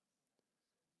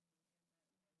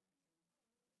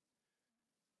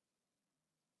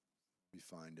 Let me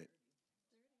find it.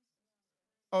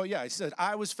 Oh yeah, he said,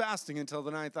 I was fasting until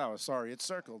the ninth hour. Sorry, it's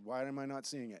circled. Why am I not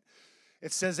seeing it?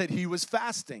 It says that he was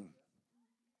fasting.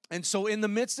 And so in the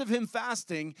midst of him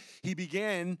fasting, he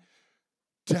began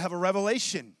to have a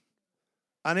revelation.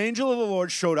 An angel of the Lord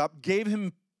showed up, gave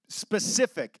him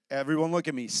specific, everyone look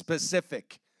at me,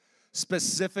 specific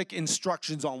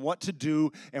instructions on what to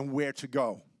do and where to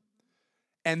go.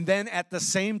 And then at the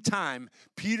same time,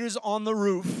 Peter's on the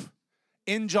roof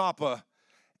in Joppa,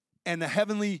 and the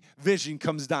heavenly vision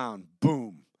comes down.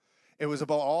 Boom. It was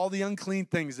about all the unclean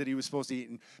things that he was supposed to eat.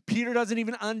 And Peter doesn't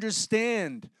even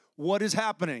understand what is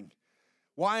happening.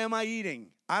 Why am I eating?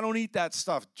 I don't eat that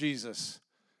stuff, Jesus.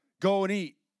 Go and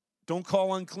eat. Don't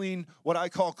call unclean what I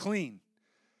call clean.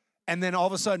 And then all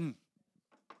of a sudden,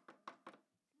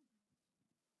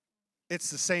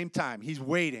 it's the same time. He's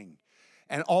waiting.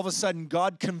 And all of a sudden,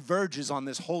 God converges on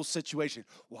this whole situation.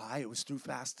 Why? It was through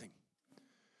fasting.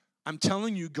 I'm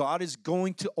telling you, God is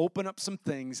going to open up some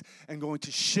things and going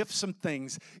to shift some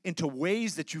things into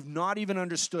ways that you've not even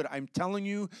understood. I'm telling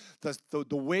you,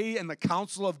 the way and the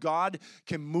counsel of God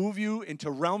can move you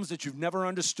into realms that you've never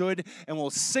understood and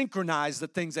will synchronize the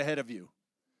things ahead of you.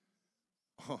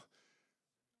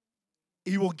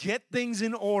 He will get things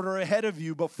in order ahead of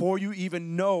you before you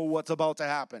even know what's about to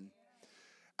happen.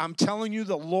 I'm telling you,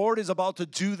 the Lord is about to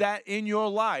do that in your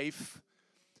life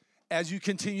as you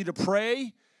continue to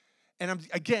pray. And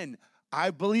again, I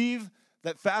believe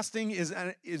that fasting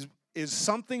is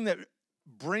something that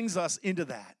brings us into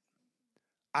that.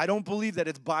 I don't believe that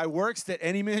it's by works that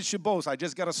any man should boast. I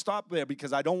just got to stop there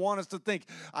because I don't want us to think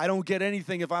I don't get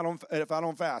anything if I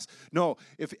don't fast. No,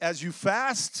 as you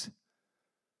fast,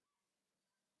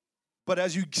 but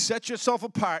as you set yourself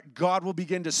apart, God will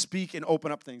begin to speak and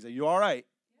open up things. Are you all right?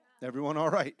 Yeah. Everyone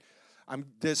all right?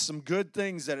 There's some good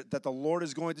things that the Lord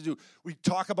is going to do. We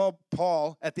talk about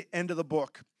Paul at the end of the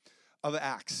book of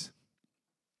Acts.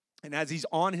 And as he's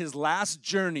on his last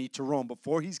journey to Rome,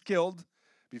 before he's killed,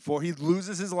 before he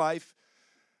loses his life,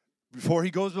 before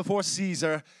he goes before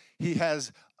Caesar, he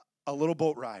has a little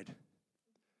boat ride.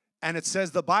 And it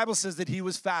says, the Bible says that he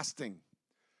was fasting.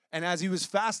 And as he was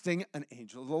fasting, an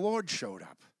angel of the Lord showed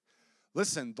up.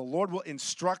 Listen, the Lord will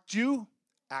instruct you.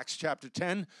 Acts chapter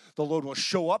 10, the Lord will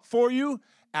show up for you,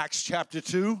 Acts chapter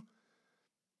 2,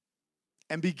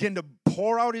 and begin to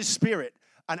pour out his Spirit.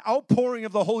 An outpouring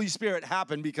of the Holy Spirit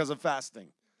happened because of fasting.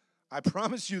 I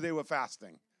promise you they were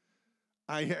fasting.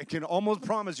 I can almost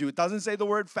promise you, it doesn't say the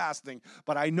word fasting,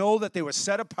 but I know that they were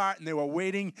set apart and they were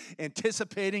waiting,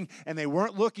 anticipating, and they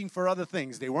weren't looking for other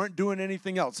things. They weren't doing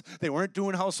anything else. They weren't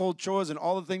doing household chores and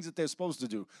all the things that they're supposed to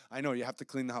do. I know you have to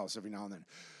clean the house every now and then.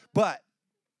 But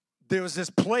there was this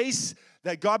place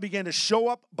that God began to show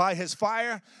up by his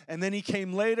fire, and then he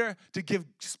came later to give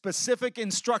specific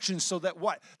instructions so that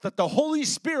what? That the Holy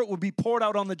Spirit would be poured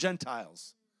out on the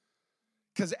Gentiles.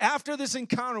 Because after this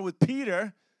encounter with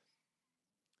Peter,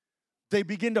 they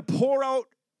begin to pour out,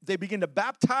 they begin to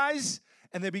baptize,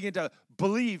 and they begin to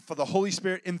believe for the Holy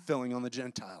Spirit infilling on the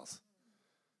Gentiles.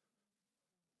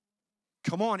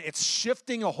 Come on, it's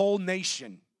shifting a whole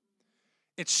nation.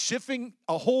 It's shifting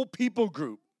a whole people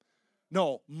group.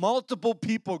 No, multiple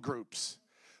people groups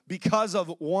because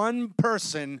of one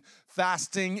person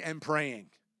fasting and praying.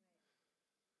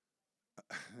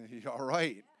 All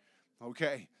right.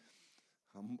 Okay.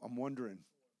 I'm wondering.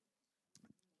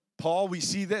 Paul, we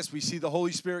see this. We see the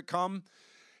Holy Spirit come.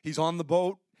 He's on the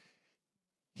boat.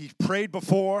 He prayed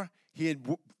before. He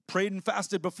had prayed and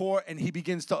fasted before, and he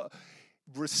begins to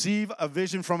receive a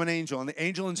vision from an angel. And the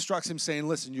angel instructs him, saying,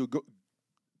 listen, you go,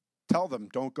 tell them,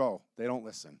 don't go. They don't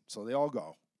listen. So they all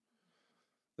go.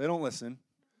 They don't listen,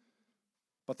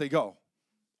 but they go.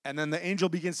 And then the angel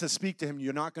begins to speak to him.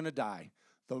 You're not going to die.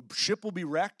 The ship will be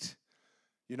wrecked.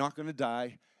 You're not going to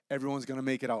die. Everyone's going to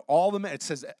make it out. It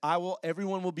says,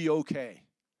 everyone will be okay.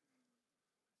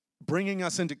 Bringing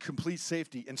us into complete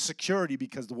safety and security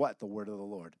because the what? The word of the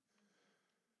Lord.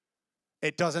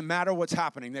 It doesn't matter what's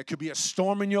happening. There could be a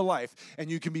storm in your life,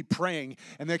 and you can be praying,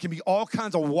 and there can be all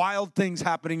kinds of wild things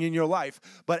happening in your life.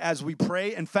 But as we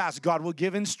pray and fast, God will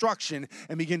give instruction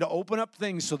and begin to open up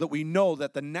things so that we know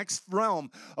that the next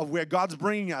realm of where God's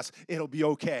bringing us, it'll be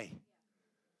okay.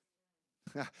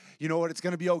 You know what? It's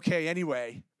going to be okay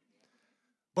anyway.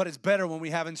 But it's better when we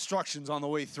have instructions on the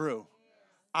way through.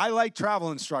 I like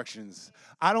travel instructions.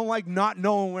 I don't like not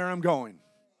knowing where I'm going.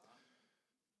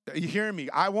 You hear me?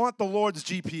 I want the Lord's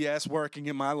GPS working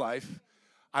in my life.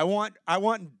 I want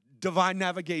divine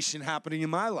navigation happening in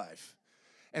my life.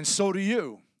 And so do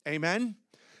you. Amen?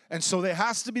 And so there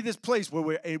has to be this place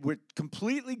where we're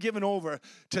completely given over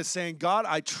to saying, God,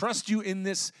 I trust you in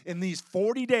these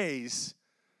 40 days,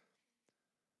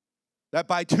 that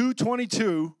by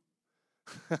 2/22,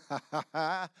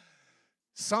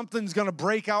 something's going to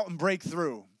break out and break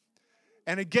through.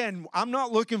 And again, I'm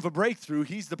not looking for breakthrough.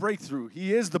 He's the breakthrough.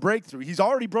 He is the breakthrough. He's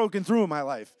already broken through in my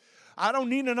life. I don't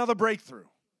need another breakthrough.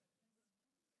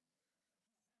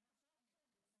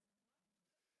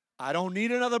 I don't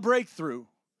need another breakthrough.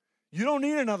 You don't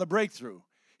need another breakthrough.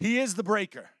 He is the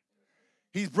breaker.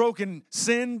 He's broken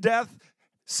sin, death,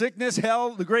 sickness,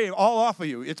 hell, the grave, all off of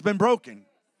you. It's been broken.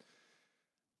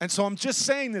 And so I'm just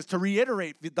saying this to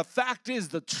reiterate, the fact is,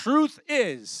 the truth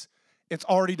is, it's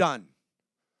already done.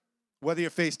 Whether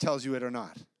your face tells you it or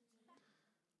not.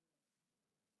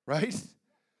 Right?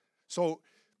 So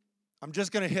I'm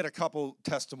just going to hit a couple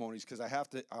testimonies because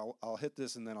I'll hit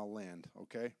this and then I'll land,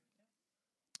 okay?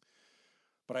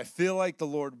 But I feel like the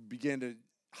Lord began to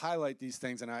highlight these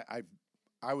things, and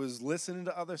I was listening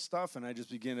to other stuff, and I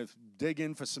just began to dig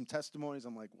in for some testimonies.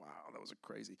 I'm like, wow, that was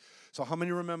crazy. So how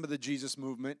many remember the Jesus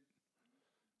movement?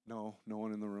 No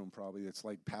one in the room probably. It's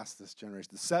like past this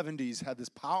generation. The 70s had this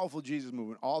powerful Jesus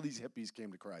movement. All these hippies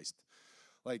came to Christ.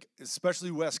 Like,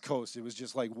 especially West Coast, it was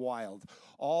just like wild.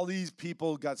 All these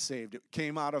people got saved. It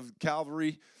came out of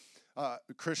Calvary,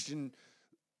 Christian,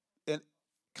 and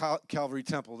Calvary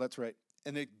Temple, that's right.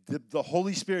 And the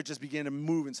Holy Spirit just began to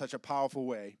move in such a powerful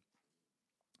way.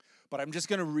 But I'm just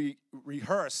going to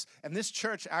rehearse. And this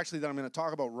church, actually, that I'm going to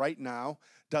talk about right now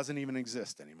doesn't even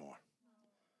exist anymore.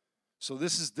 So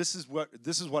this is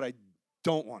what I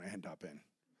don't want to end up in.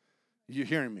 You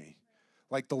hearing me?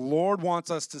 Like, the Lord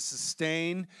wants us to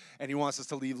sustain, and He wants us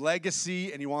to leave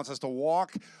legacy, and He wants us to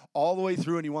walk all the way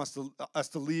through, and He wants us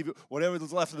to leave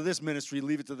whatever's left of this ministry,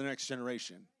 leave it to the next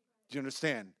generation. Do you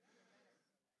understand?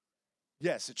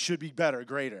 Yes, it should be better,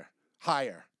 greater,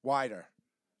 higher, wider.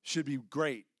 Should be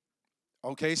great.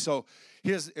 Okay, so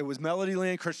it was Melody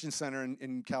Land Christian Center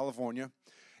in California,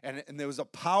 and there was a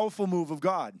powerful move of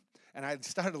God. And I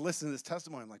started to listen to this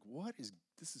testimony. I'm like,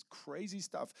 this is crazy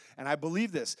stuff. And I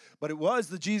believe this, but it was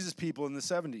the Jesus people in the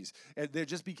 70s. And there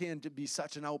just began to be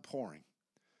such an outpouring.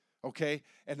 Okay?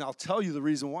 And I'll tell you the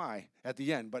reason why at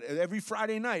the end. But every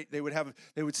Friday night, they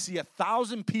would see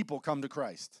 1,000 people come to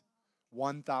Christ.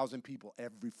 1,000 people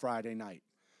every Friday night.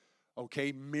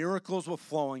 Okay? Miracles were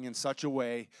flowing in such a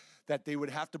way that they would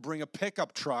have to bring a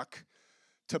pickup truck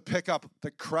to pick up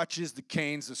the crutches, the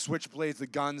canes, the switchblades, the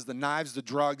guns, the knives, the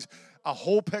drugs, a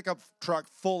whole pickup truck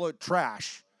full of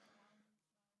trash,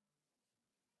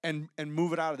 and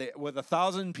move it out of there with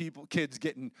 1,000 people, kids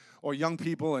getting, or young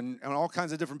people and all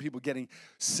kinds of different people getting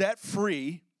set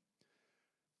free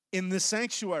in the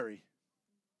sanctuary.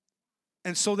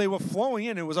 And so they were flowing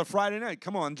in. It was a Friday night.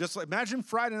 Come on, just imagine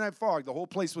Friday Night Fog. The whole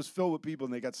place was filled with people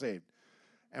and they got saved.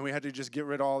 And we had to just get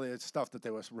rid of all the stuff that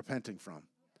they were repenting from.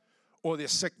 Or their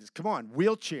sickness. Come on,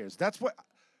 wheelchairs. That's what,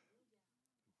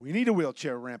 we need a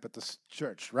wheelchair ramp at this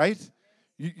church, right?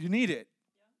 You need it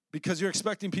because you're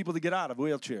expecting people to get out of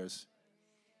wheelchairs.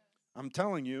 I'm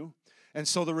telling you. And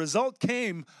so the result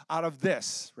came out of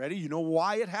this. Ready? You know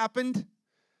why it happened?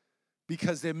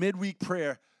 Because their midweek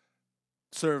prayer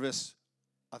service,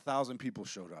 1,000 people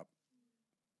showed up.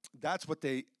 That's what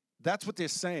they're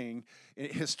saying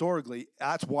historically.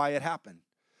 That's why it happened.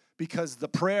 Because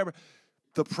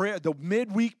the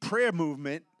midweek prayer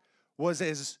movement was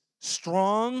as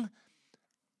strong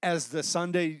as the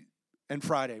Sunday and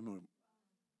Friday movement.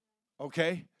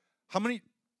 Okay?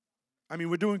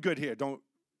 We're doing good here.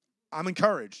 I'm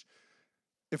encouraged.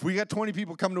 If we got 20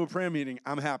 people come to a prayer meeting,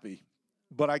 I'm happy.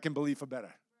 But I can believe for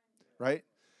better. Right?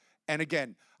 And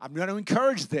again, I'm going to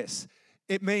encourage this.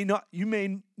 You may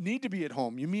need to be at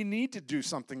home. You may need to do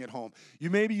something at home. You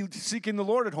may be seeking the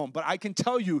Lord at home. But I can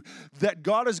tell you that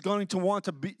God is going to want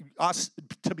us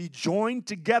to be joined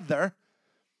together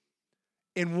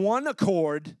in one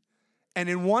accord and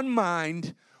in one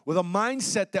mind, with a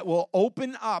mindset that will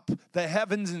open up the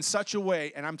heavens in such a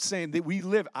way. And I'm saying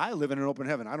that I live in an open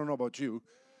heaven. I don't know about you,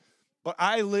 but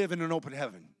I live in an open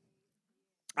heaven.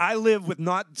 I live with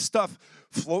not stuff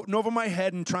floating over my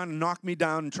head and trying to knock me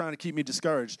down and trying to keep me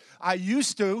discouraged. I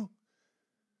used to,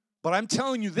 but I'm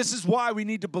telling you, this is why we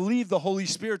need to believe the Holy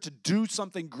Spirit to do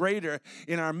something greater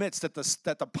in our midst, that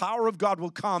the power of God will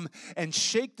come and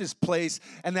shake this place,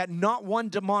 and that not one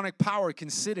demonic power can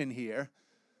sit in here,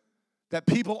 that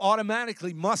people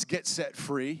automatically must get set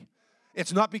free.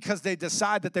 It's not because they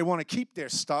decide that they want to keep their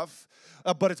stuff,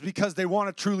 but it's because they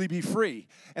want to truly be free.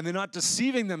 And they're not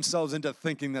deceiving themselves into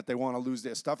thinking that they want to lose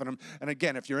their stuff. And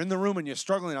again, if you're in the room and you're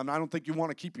struggling, I don't think you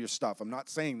want to keep your stuff. I'm not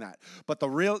saying that. But the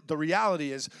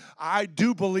reality is, I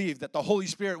do believe that the Holy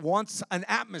Spirit wants an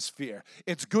atmosphere.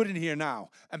 It's good in here now.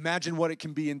 Imagine what it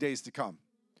can be in days to come.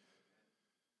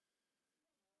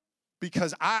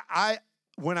 Because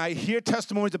when I hear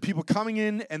testimonies of people coming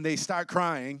in and they start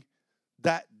crying,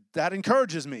 that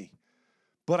encourages me.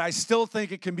 But I still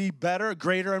think it can be better,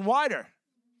 greater, and wider.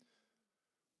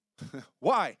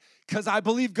 Why? Because I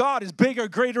believe God is bigger,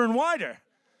 greater, and wider.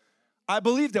 I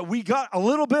believe that we got a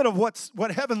little bit of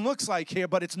what heaven looks like here,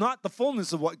 but it's not the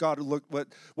fullness of what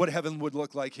heaven would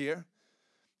look like here.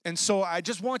 And so I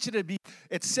just want you to be,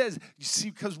 it says, you see,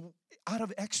 because out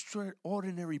of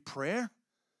extraordinary prayer,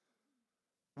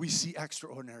 we see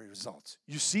extraordinary results.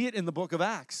 You see it in the book of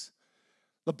Acts.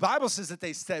 The Bible says that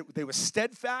they were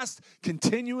steadfast,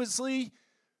 continuously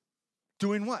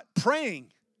doing what?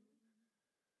 Praying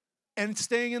and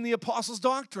staying in the apostles'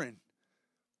 doctrine.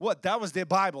 What? That was their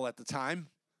Bible at the time.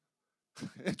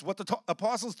 It's what the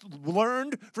apostles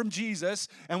learned from Jesus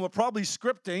and were probably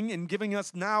scripting and giving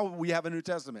us. Now we have a New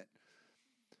Testament.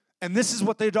 And this is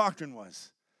what their doctrine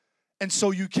was. And so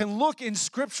you can look in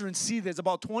Scripture and see there's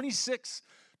about 26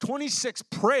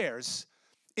 prayers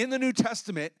in the New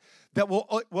Testament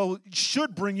that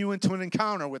should bring you into an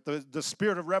encounter with the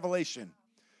spirit of revelation.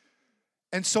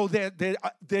 And so they're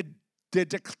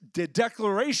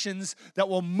declarations that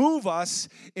will move us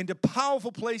into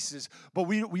powerful places, but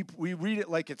we read it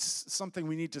like it's something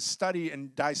we need to study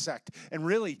and dissect. And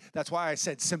really, that's why I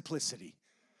said simplicity.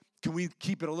 Can we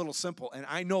keep it a little simple? And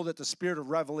I know that the spirit of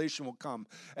revelation will come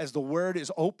as the word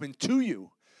is open to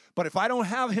you. But if I don't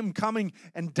have him coming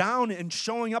and down and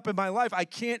showing up in my life, I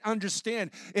can't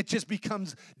understand. It just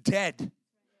becomes dead.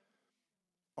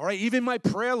 All right, even my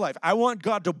prayer life. I want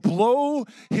God to blow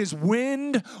his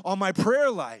wind on my prayer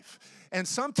life. And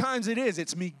sometimes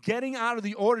it's me getting out of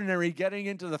the ordinary, getting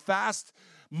into the fast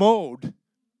mode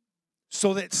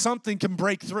so that something can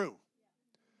break through.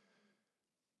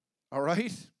 All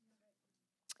right?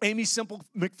 Aimee Semple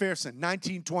McPherson,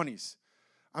 1920s.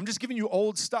 I'm just giving you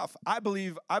old stuff. I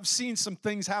believe I've seen some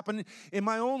things happen in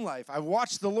my own life. I've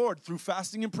watched the Lord through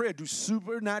fasting and prayer do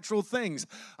supernatural things.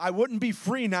 I wouldn't be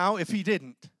free now if he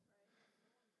didn't.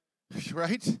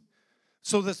 Right?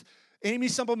 So this Aimee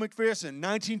Semple McPherson,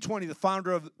 1920, the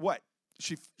founder of what?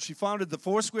 She founded the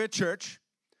Foursquare Church.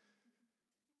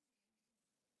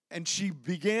 And she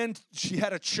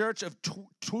had a church of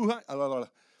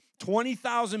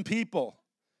 20,000 people.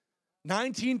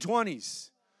 1920s.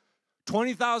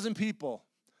 20,000 people.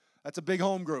 That's a big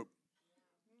home group.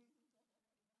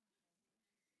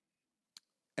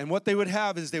 And what they would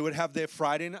have is they would have their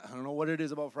Friday night. I don't know what it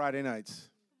is about Friday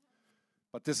nights,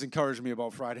 but this encouraged me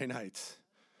about Friday nights.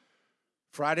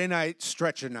 Friday night,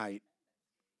 stretcher night.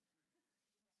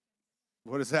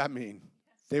 What does that mean?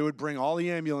 They would bring all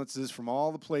the ambulances from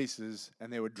all the places,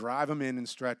 and they would drive them in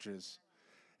stretchers.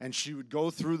 And she would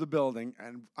go through the building,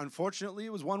 and unfortunately,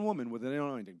 it was one woman with an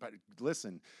anointing. But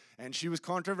listen, and she was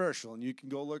controversial, and you can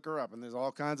go look her up, and there's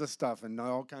all kinds of stuff, and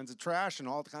all kinds of trash, and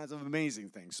all kinds of amazing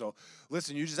things. So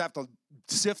listen, you just have to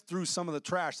sift through some of the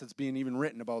trash that's being even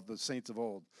written about the saints of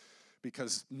old,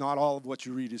 because not all of what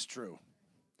you read is true,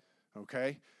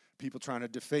 okay? people trying to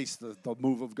deface the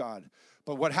move of God.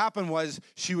 But what happened was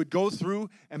she would go through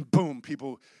and boom,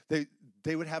 people,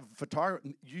 they would have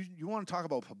photography. You want to talk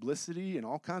about publicity and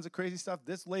all kinds of crazy stuff?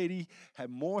 This lady had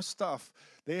more stuff.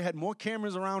 They had more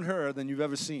cameras around her than you've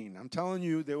ever seen. I'm telling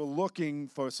you, they were looking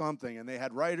for something, and they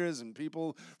had writers and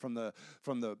people from the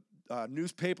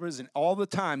newspapers, and all the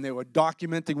time they were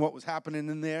documenting what was happening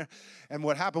in there. And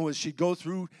what happened was she'd go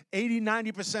through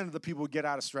 80-90% of the people would get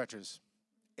out of stretchers.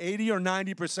 80 or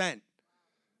 90%.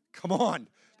 Come on,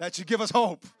 that should give us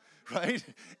hope, right?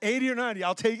 80 or 90,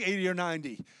 I'll take 80 or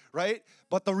 90, right?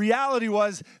 But the reality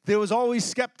was there was always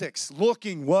skeptics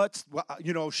looking,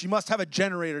 she must have a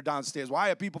generator downstairs. Why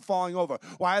are people falling over?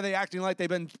 Why are they acting like they've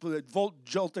been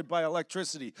jolted by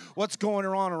electricity? What's going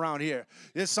on around here?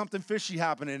 There's something fishy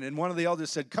happening. And one of the elders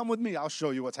said, come with me, I'll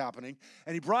show you what's happening.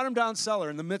 And he brought him down cellar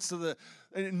in the midst of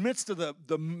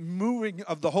the moving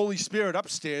of the Holy Spirit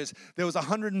upstairs. There was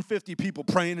 150 people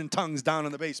praying in tongues down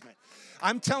in the basement.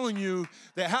 I'm telling you,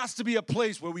 there has to be a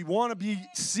place where we want to be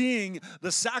seeing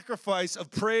the sacrifice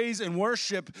of praise and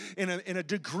worship in a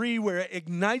degree where it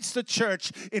ignites the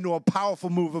church into a powerful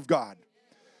move of God.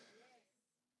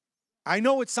 I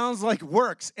know it sounds like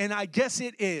works, and I guess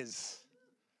it is.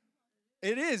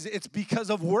 It is. It's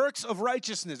because of works of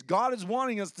righteousness. God is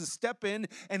wanting us to step in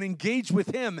and engage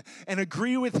with Him and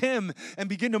agree with Him and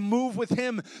begin to move with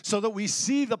Him so that we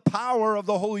see the power of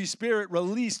the Holy Spirit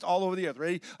released all over the earth.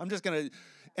 Ready? I'm just going to,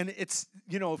 and it's,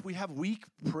 if we have weak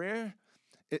prayer,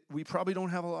 we probably don't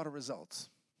have a lot of results.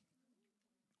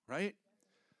 Right?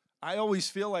 I always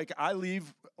feel like I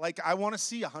leave, like I want to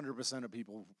see 100% of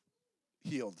people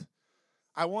healed.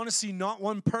 I want to see not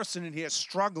one person in here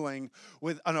struggling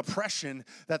with an oppression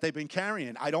that they've been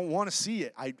carrying. I don't want to see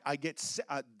it.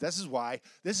 This is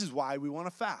why we want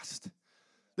to fast.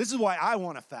 This is why I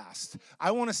want to fast.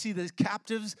 I want to see the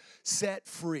captives set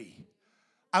free.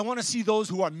 I want to see those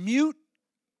who are mute,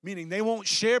 meaning they won't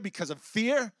share because of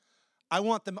fear. I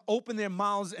want them to open their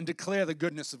mouths and declare the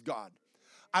goodness of God.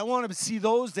 I want to see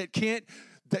those that can't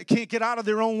get out of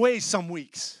their own way some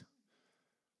weeks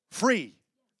free.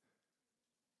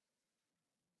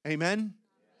 Amen?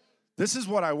 This is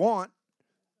what I want.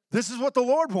 This is what the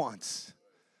Lord wants.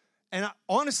 And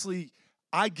honestly,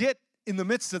 I get in the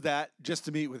midst of that just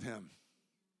to meet with Him.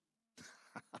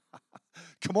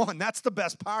 Come on, that's the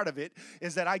best part of it,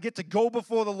 is that I get to go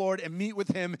before the Lord and meet with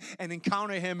Him and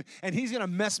encounter Him, and He's going to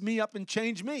mess me up and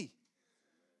change me.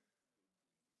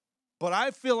 But I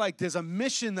feel like there's a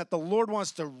mission that the Lord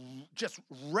wants to just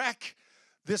wreck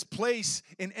this place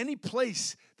in any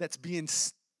place that's being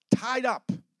tied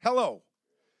up. Hello.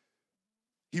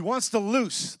 He wants to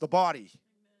loose the body.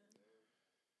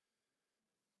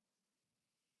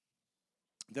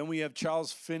 Then we have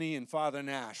Charles Finney and Father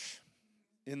Nash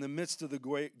in the midst of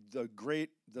the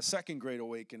second great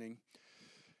awakening.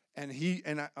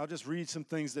 And I'll just read some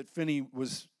things that Finney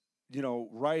was,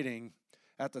 writing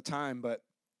at the time, but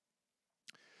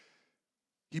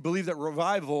he believed that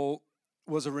revival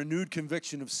was a renewed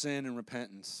conviction of sin and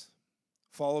repentance,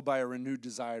 followed by a renewed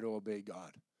desire to obey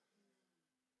God.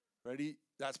 Ready?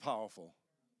 That's powerful.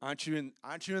 Aren't you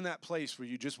in that place where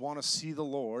you just want to see the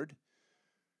Lord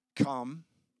come?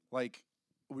 Like,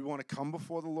 we want to come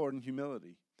before the Lord in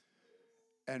humility.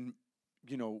 And,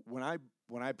 when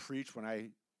I preach,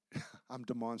 I'm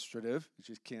demonstrative, I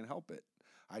just can't help it.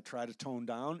 I try to tone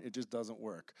down, it just doesn't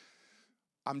work.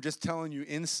 I'm just telling you,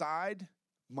 inside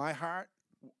my heart,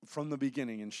 from the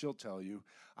beginning, and she'll tell you,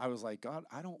 I was like, God,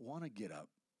 I don't want to get up.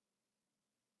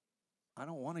 I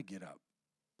don't want to get up.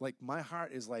 Like, my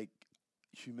heart is like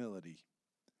humility.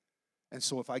 And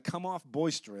so if I come off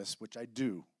boisterous, which I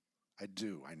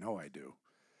know I do,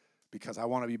 because I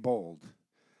want to be bold,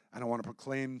 and I want to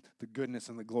proclaim the goodness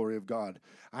and the glory of God.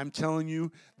 I'm telling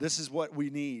you, this is what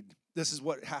we need. This is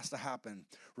what has to happen.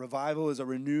 Revival is a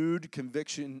renewed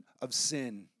conviction of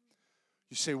sin.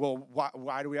 You say, well,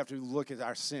 why do we have to look at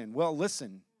our sin? Well,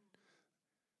 listen.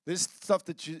 There's stuff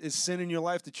that is sin in your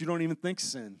life that you don't even think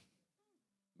sin.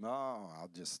 No, I'll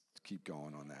just keep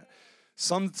going on that.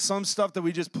 Some stuff that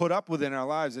we just put up with in our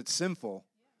lives, it's sinful.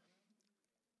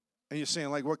 And you're saying,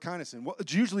 like, what kind of sin? Well,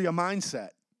 it's usually a mindset.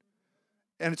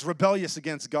 And it's rebellious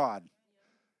against God.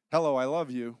 Hello, I love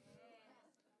you.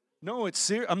 No,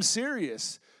 I'm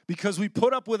serious. Because we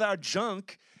put up with our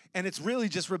junk, and it's really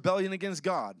just rebellion against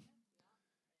God.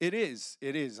 It is.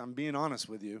 I'm being honest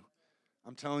with you.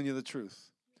 I'm telling you the truth.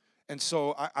 And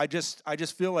so I just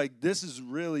feel like this is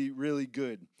really, really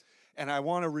good. And I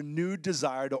want a renewed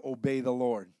desire to obey the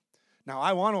Lord. Now,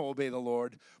 I want to obey the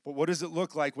Lord, but what does it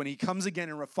look like when He comes again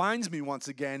and refines me once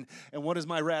again? And what does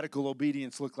my radical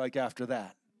obedience look like after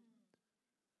that?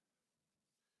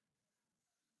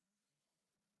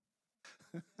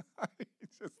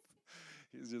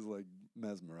 He's just like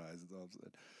mesmerized. That's all I'm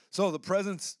saying. So the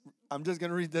presence, I'm just going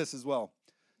to read this as well.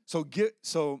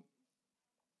 So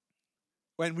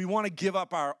when we want to give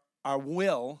up our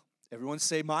will, everyone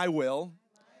say my will.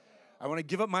 I want to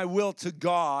give up my will to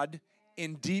God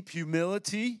in deep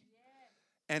humility.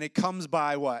 And it comes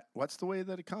by what? What's the way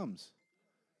that it comes?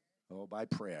 Oh, by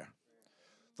prayer.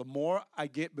 The more I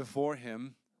get before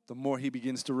him, the more he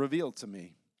begins to reveal to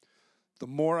me. The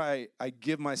more I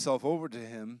give myself over to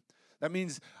him, that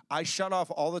means I shut off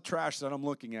all the trash that I'm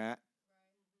looking at.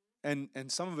 And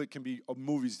some of it can be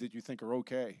movies that you think are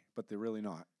okay, but they're really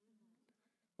not.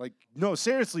 Like, no,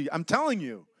 seriously, I'm telling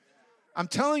you. I'm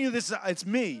telling you this, it's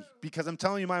me, because I'm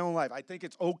telling you my own life. I think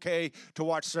it's okay to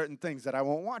watch certain things that I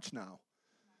won't watch now.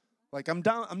 Like, I'm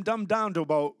dumbed down to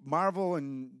about Marvel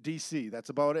and DC. That's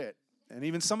about it. And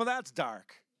even some of that's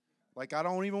dark. Like, I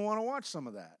don't even want to watch some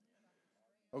of that.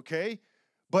 Okay?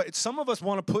 But some of us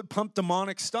want to pump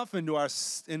demonic stuff into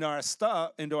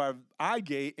our eye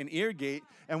gate and ear gate,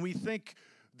 and we think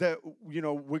that,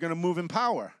 we're going to move in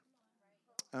power.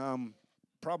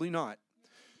 Probably not.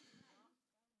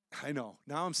 I know.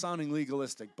 Now I'm sounding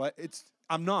legalistic, but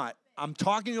I'm not. I'm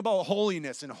talking about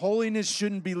holiness, and holiness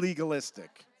shouldn't be legalistic.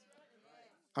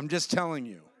 I'm just telling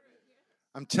you.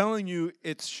 I'm telling you,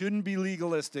 it shouldn't be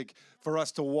legalistic for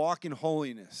us to walk in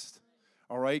holiness.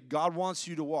 All right? God wants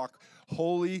you to walk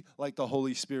holy like the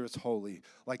Holy Spirit's holy.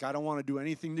 Like, I don't want to do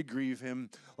anything to grieve him.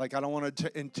 Like, I don't want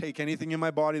to take anything in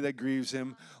my body that grieves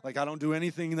him. Like, I don't do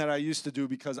anything that I used to do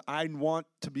because I want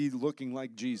to be looking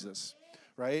like Jesus.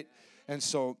 Right? And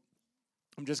so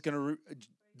I'm just going to,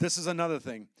 this is another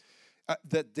thing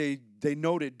that they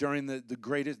noted during the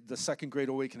Second Great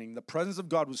Awakening. The presence of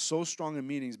God was so strong in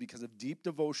meetings because of deep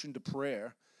devotion to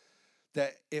prayer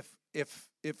that if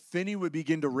Finney would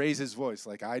begin to raise his voice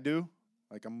like I do,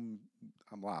 like I'm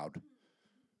loud.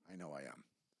 I know I am.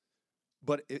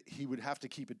 But he would have to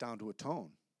keep it down to a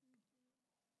tone.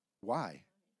 Why?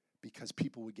 Because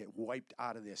people would get wiped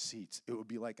out of their seats. It would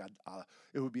be like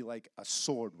a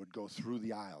sword would go through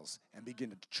the aisles and begin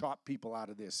to chop people out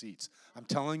of their seats. I'm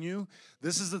telling you,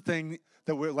 this is the thing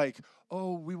that we're like,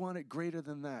 oh, we want it greater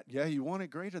than that. Yeah, you want it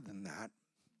greater than that.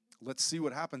 Let's see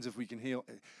what happens if we can heal.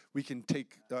 We can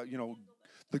take,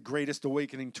 the Greatest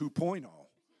Awakening 2.0.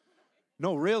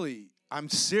 No, really, I'm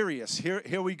serious.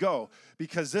 Here we go.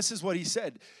 Because this is what he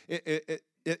said.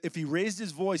 If he raised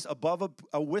his voice above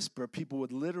a whisper, people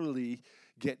would literally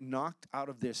get knocked out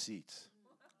of their seats.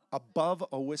 Above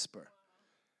a whisper.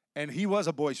 And he was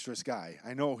a boisterous guy.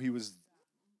 I know he was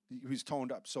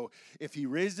toned up. So if he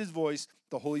raised his voice,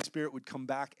 the Holy Spirit would come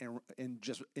back and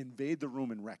just invade the room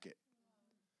and wreck it.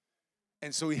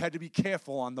 And so he had to be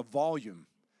careful on the volume.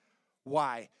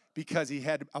 Why? Because he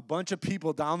had a bunch of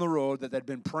people down the road that had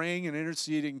been praying and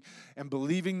interceding and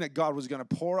believing that God was going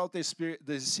to pour out his spirit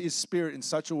in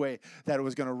such a way that it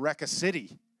was going to wreck a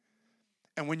city.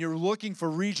 And when you're looking for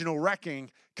regional wrecking,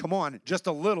 come on, just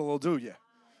a little will do you.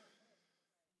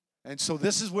 And so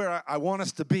this is where I want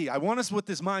us to be. I want us with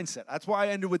this mindset. That's why I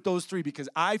ended with those three, because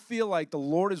I feel like the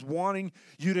Lord is wanting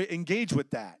you to engage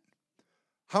with that.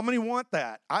 How many want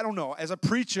that? I don't know. As a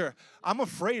preacher, I'm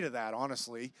afraid of that,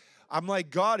 honestly. I'm like,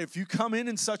 God, if you come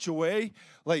in such a way,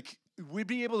 like, we'd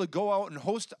be able to go out and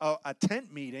host a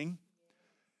tent meeting,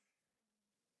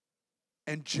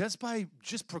 and just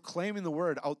proclaiming the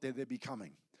word out there, they'd be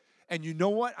coming. And you know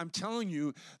what? I'm telling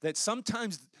you that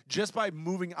sometimes just by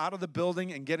moving out of the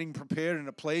building and getting prepared in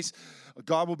a place,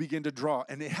 God will begin to draw.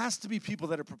 And it has to be people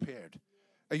that are prepared.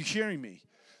 Are you hearing me?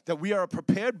 That we are a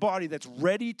prepared body that's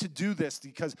ready to do this,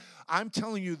 because I'm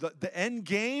telling you the end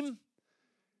game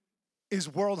is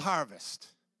world harvest.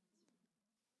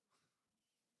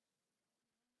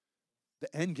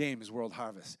 The end game is world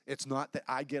harvest. It's not that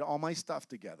I get all my stuff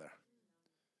together.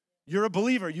 You're a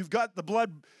believer. You've got the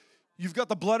blood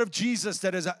of Jesus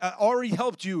that has already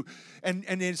helped you and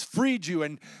has freed you.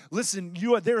 And listen,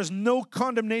 there is no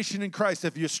condemnation in Christ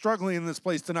if you're struggling in this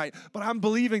place tonight. But I'm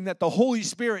believing that the Holy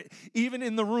Spirit, even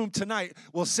in the room tonight,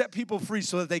 will set people free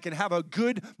so that they can have a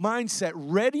good mindset,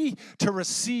 ready to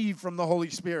receive from the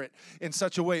Holy Spirit in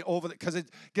such a way because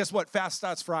guess what? Fast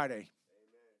starts Friday.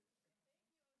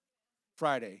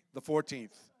 Friday, the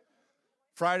 14th.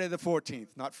 Friday the 14th,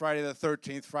 not Friday the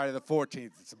 13th, Friday the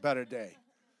 14th. It's a better day.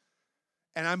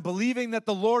 And I'm believing that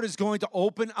the Lord is going to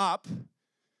open up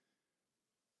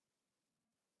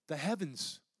the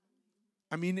heavens.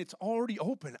 I mean, it's already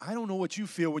open. I don't know what you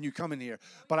feel when you come in here,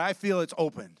 but I feel it's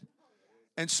open.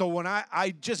 And so when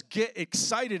I just get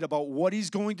excited about what he's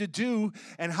going to do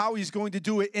and how he's going to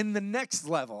do it in the next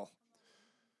level.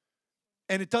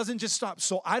 And it doesn't just stop.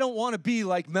 So I don't want to be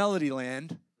like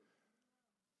Melodyland,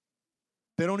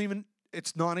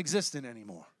 it's non-existent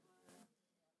anymore.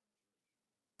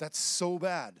 That's so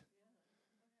bad.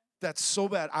 That's so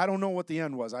bad. I don't know what the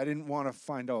end was. I didn't want to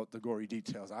find out the gory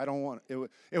details. I don't want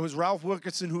it was Ralph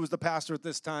Wilkerson who was the pastor at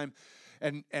this time,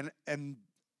 and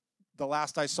the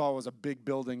last I saw was a big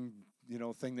building,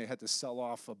 thing. They had to sell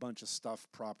off a bunch of stuff,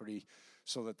 property,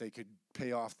 so that they could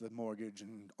pay off the mortgage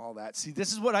and all that. See,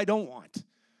 this is what I don't want.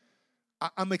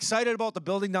 I'm excited about the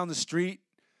building down the street,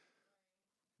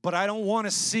 but I don't want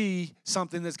to see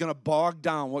something that's going to bog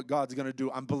down what God's going to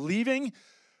do. I'm believing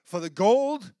for the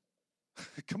gold.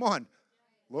 Come on,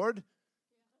 Lord,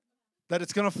 that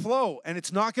it's going to flow and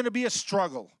it's not going to be a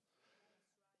struggle.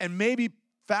 And maybe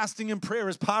fasting and prayer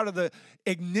is part of the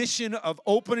ignition of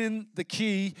opening the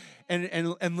key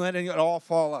and letting it all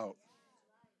fall out.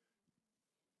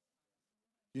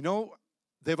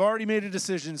 They've already made a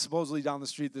decision supposedly down the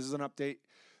street. This is an update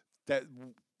that,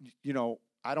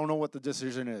 I don't know what the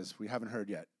decision is. We haven't heard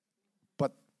yet.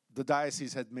 But the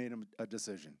diocese had made a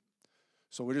decision.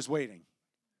 So we're just waiting.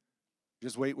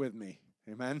 Just wait with me.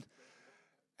 Amen?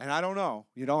 And I don't know.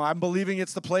 I'm believing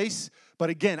it's the place.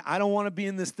 But again, I don't want to be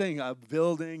in this thing of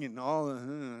building and all.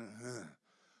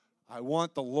 I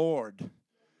want the Lord.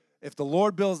 If the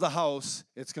Lord builds the house,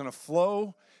 it's going to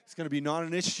flow. It's going to be not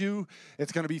an issue.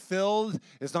 It's going to be filled.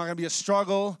 It's not going to be a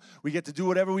struggle. We get to do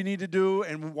whatever we need to do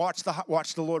and watch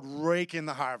the Lord rake in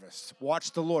the harvest.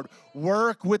 Watch the Lord.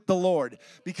 Work with the Lord.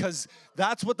 Because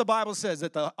that's what the Bible says,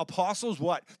 that the apostles,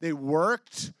 what? They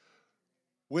worked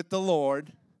with the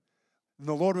Lord. And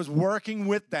the Lord was working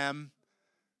with them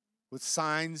with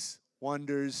signs,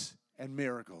 wonders, and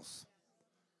miracles.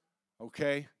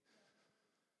 Okay?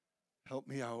 Help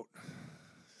me out.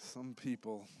 Some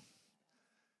people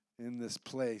in this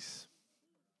place.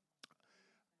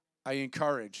 I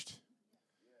encouraged.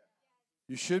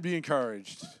 You should be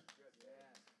encouraged.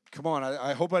 Come on,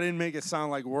 I hope I didn't make it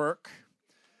sound like work.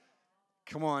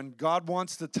 Come on, God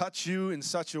wants to touch you in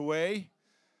such a way.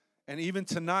 And even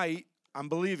tonight, I'm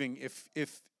believing if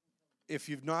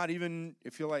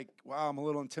you're like, wow, I'm a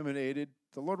little intimidated,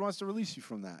 the Lord wants to release you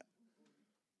from that.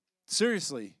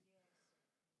 Seriously.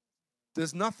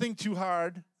 There's nothing too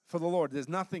hard for the Lord. There's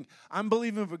nothing. I'm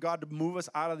believing for God to move us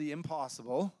out of the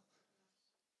impossible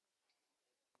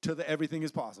to the everything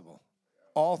is possible.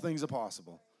 All things are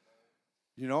possible.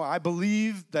 I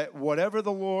believe that whatever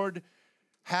the Lord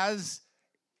has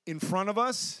in front of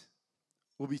us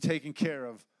will be taken care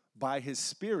of by His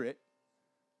Spirit.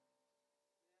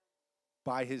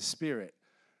 By His Spirit.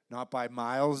 Not by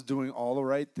Miles doing all the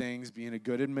right things, being a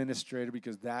good administrator,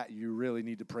 because that you really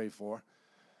need to pray for.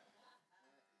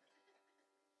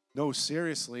 No,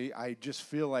 seriously, I just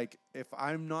feel like if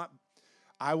I'm not,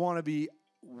 I want to be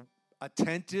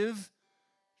attentive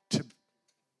to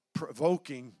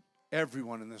provoking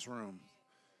everyone in this room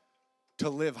to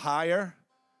live higher,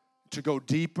 to go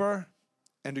deeper,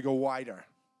 and to go wider.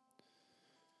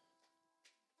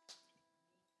 So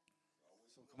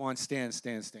come on, stand.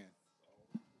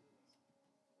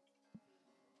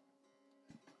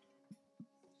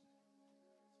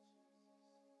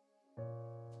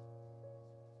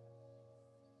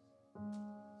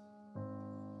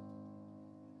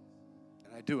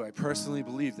 I personally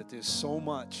believe that there's so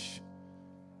much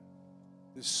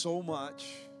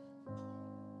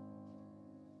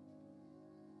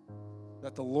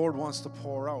that the Lord wants to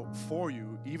pour out for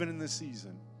you, even in this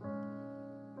season.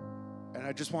 And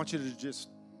I just want you to just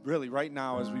really right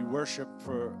now, as we worship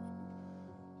for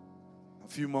a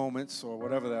few moments or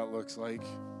whatever that looks like,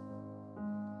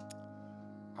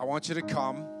 I want you to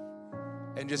come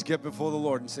and just get before the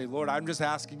Lord and say, Lord, I'm just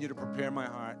asking you to prepare my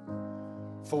heart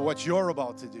for what you're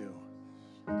about to do.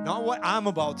 Not what I'm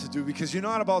about to do, because you're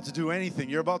not about to do anything.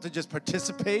 You're about to just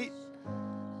participate,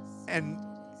 and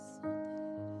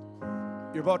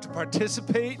you're about to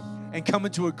participate and come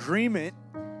into agreement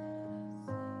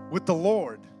with the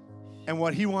Lord and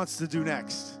what He wants to do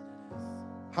next.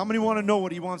 How many want to know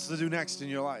what He wants to do next in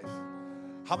your life?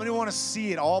 How many want to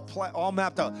see it all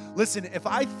mapped out? Listen, if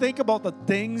I think about the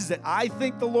things that I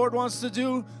think the Lord wants to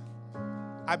do,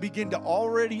 I begin to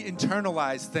already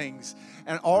internalize things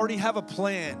and already have a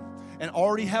plan and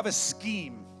already have a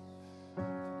scheme.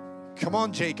 Come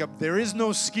on, Jacob. There is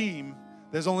no scheme.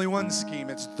 There's only one scheme.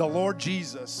 It's the Lord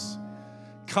Jesus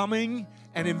coming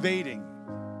and invading.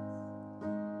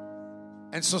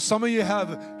 And so some of you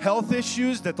have health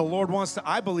issues that the Lord wants to,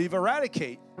 I believe,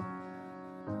 eradicate.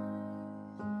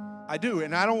 I do.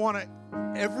 And I don't want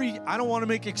to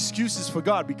make excuses for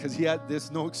God, because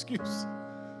there's no excuse.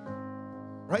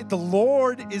 Right? The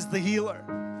Lord is the healer.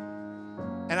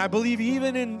 And I believe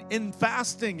even in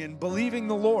fasting and believing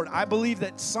the Lord, I believe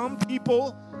that some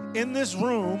people in this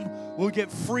room will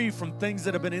get free from things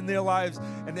that have been in their lives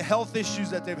and the health issues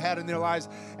that they've had in their lives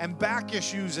and back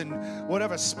issues and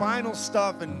whatever, spinal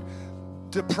stuff and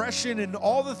depression and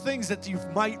all the things that you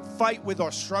might fight with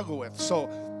or struggle with. So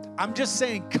I'm just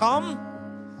saying, come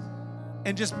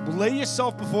and just lay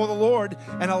yourself before the Lord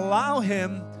and allow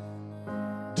Him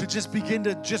to just begin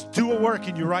to just do a work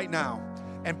in you right now.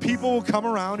 And people will come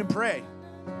around and pray.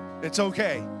 It's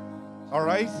okay. All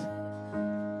right?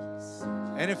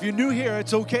 And if you're new here,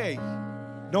 it's okay.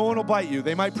 No one will bite you.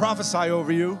 They might prophesy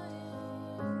over you.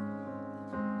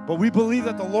 But we believe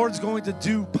that the Lord's going to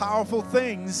do powerful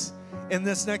things in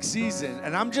this next season.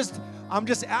 And I'm just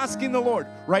asking the Lord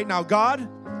right now, God,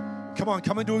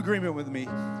 come into agreement with me.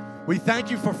 We thank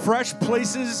you for fresh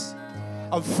places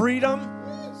of freedom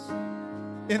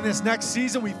in this next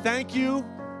season. We thank you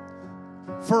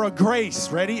for a grace.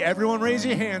 Ready? Everyone raise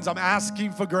your hands. I'm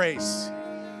asking for grace.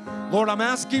 Lord, I'm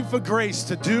asking for grace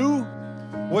to do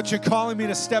what you're calling me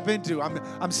to step into.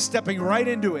 I'm stepping right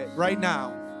into it right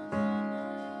now.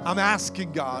 I'm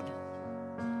asking, God.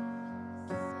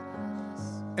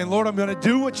 And Lord, I'm going to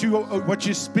do what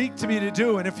you speak to me to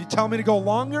do. And if you tell me to go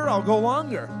longer, I'll go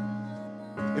longer.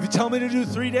 If you tell me to do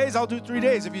 3 days, I'll do 3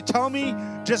 days. If you tell me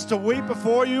just to wait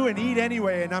before you and eat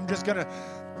anyway, and I'm just going to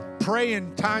pray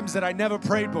in times that I never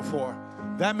prayed before,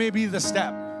 that may be the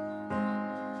step.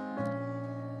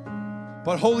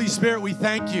 But Holy Spirit, we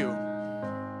thank you.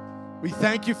 We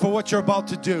thank you for what you're about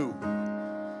to do.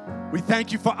 We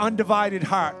thank you for undivided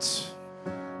hearts.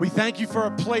 We thank you for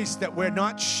a place that we're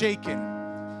not shaken.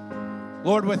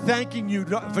 Lord, we're thanking you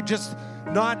for just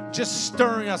not just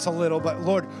stirring us a little, but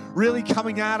Lord, really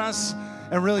coming at us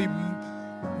and really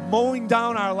mowing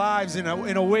down our lives in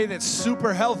a way that's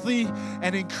super healthy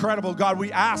and incredible. God,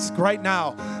 we ask right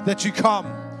now that you come.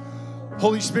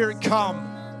 Holy Spirit, come.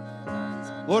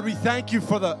 Lord, we thank you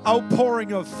for the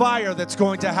outpouring of fire that's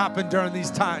going to happen during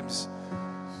these times.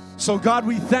 So God,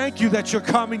 we thank you that you're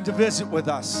coming to visit with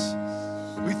us.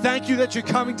 We thank you that you're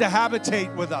coming to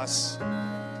habitate with us.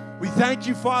 We thank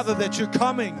you, Father, that you're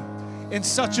coming in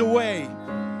such a way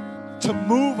to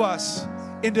move us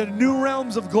into new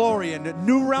realms of glory and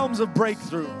new realms of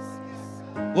breakthrough.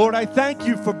 Lord, I thank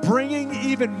you for bringing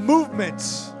even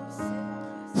movements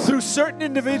through certain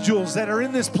individuals that are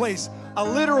in this place, a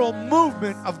literal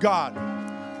movement of God.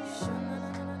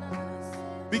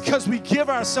 Because we give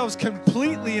ourselves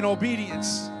completely in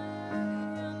obedience.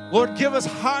 Lord, give us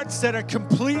hearts that are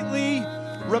completely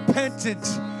repentant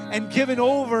and given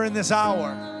over in this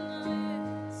hour.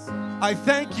 I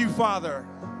thank you, Father,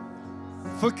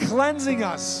 for cleansing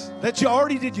us, that you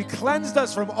already did. You cleansed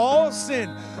us from all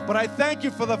sin. But I thank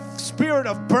you for the spirit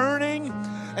of burning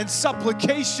and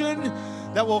supplication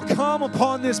that will come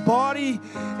upon this body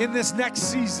in this next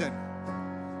season.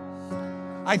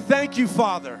 I thank you,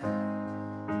 Father,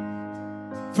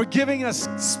 for giving us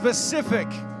specific,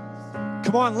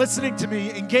 come on, listening to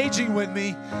me, engaging with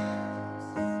me.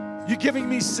 You're giving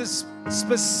me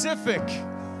specific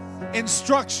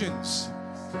instructions.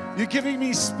 You're giving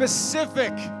me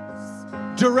specific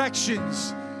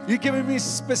directions. You're giving me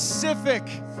specific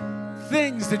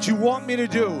things that you want me to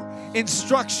do.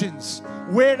 Instructions,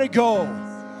 where to go,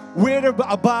 where to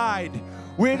abide,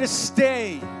 where to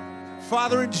stay.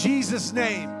 Father, in Jesus'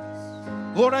 name,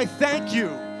 Lord, I thank you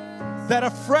that a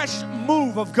fresh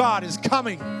move of God is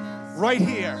coming right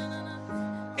here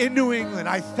in New England.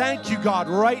 I thank you, God,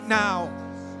 right now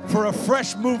for a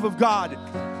fresh move of God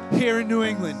here in New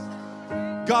England.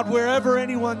 God, wherever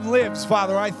anyone lives,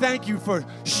 Father, I thank you for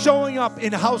showing up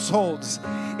in households,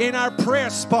 in our prayer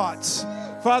spots.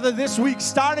 Father, this week,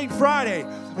 starting Friday,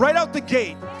 right out the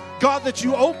gate, God, that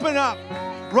you open up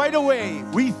right away.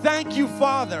 We thank you,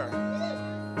 Father,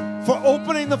 for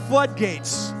opening the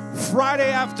floodgates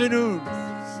Friday afternoon,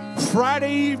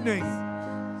 Friday evening,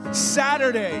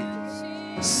 Saturday,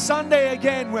 Sunday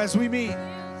again as we meet,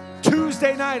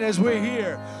 Tuesday night as we're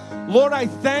here. Lord, I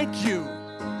thank you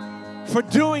for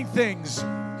doing things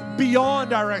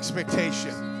beyond our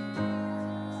expectation.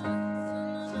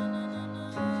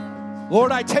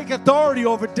 Lord, I take authority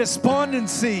over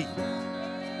despondency.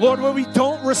 Lord, where we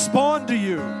don't respond to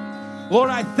you. Lord,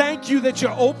 I thank you that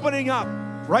you're opening up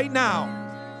right now,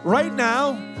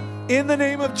 in the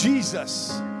name of Jesus,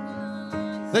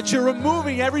 that you're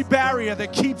removing every barrier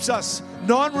that keeps us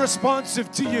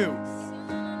non-responsive to you.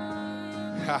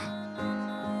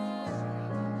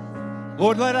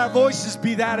 Lord, let our voices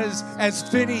be that as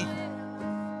Finney.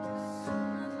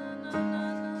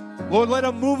 Lord, let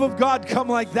a move of God come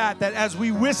like that as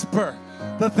we whisper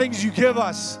the things you give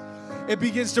us, it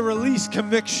begins to release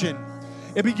conviction.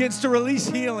 It begins to release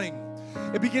healing.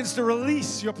 It begins to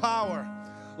release your power.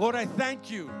 Lord, I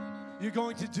thank you. You're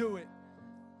going to do it.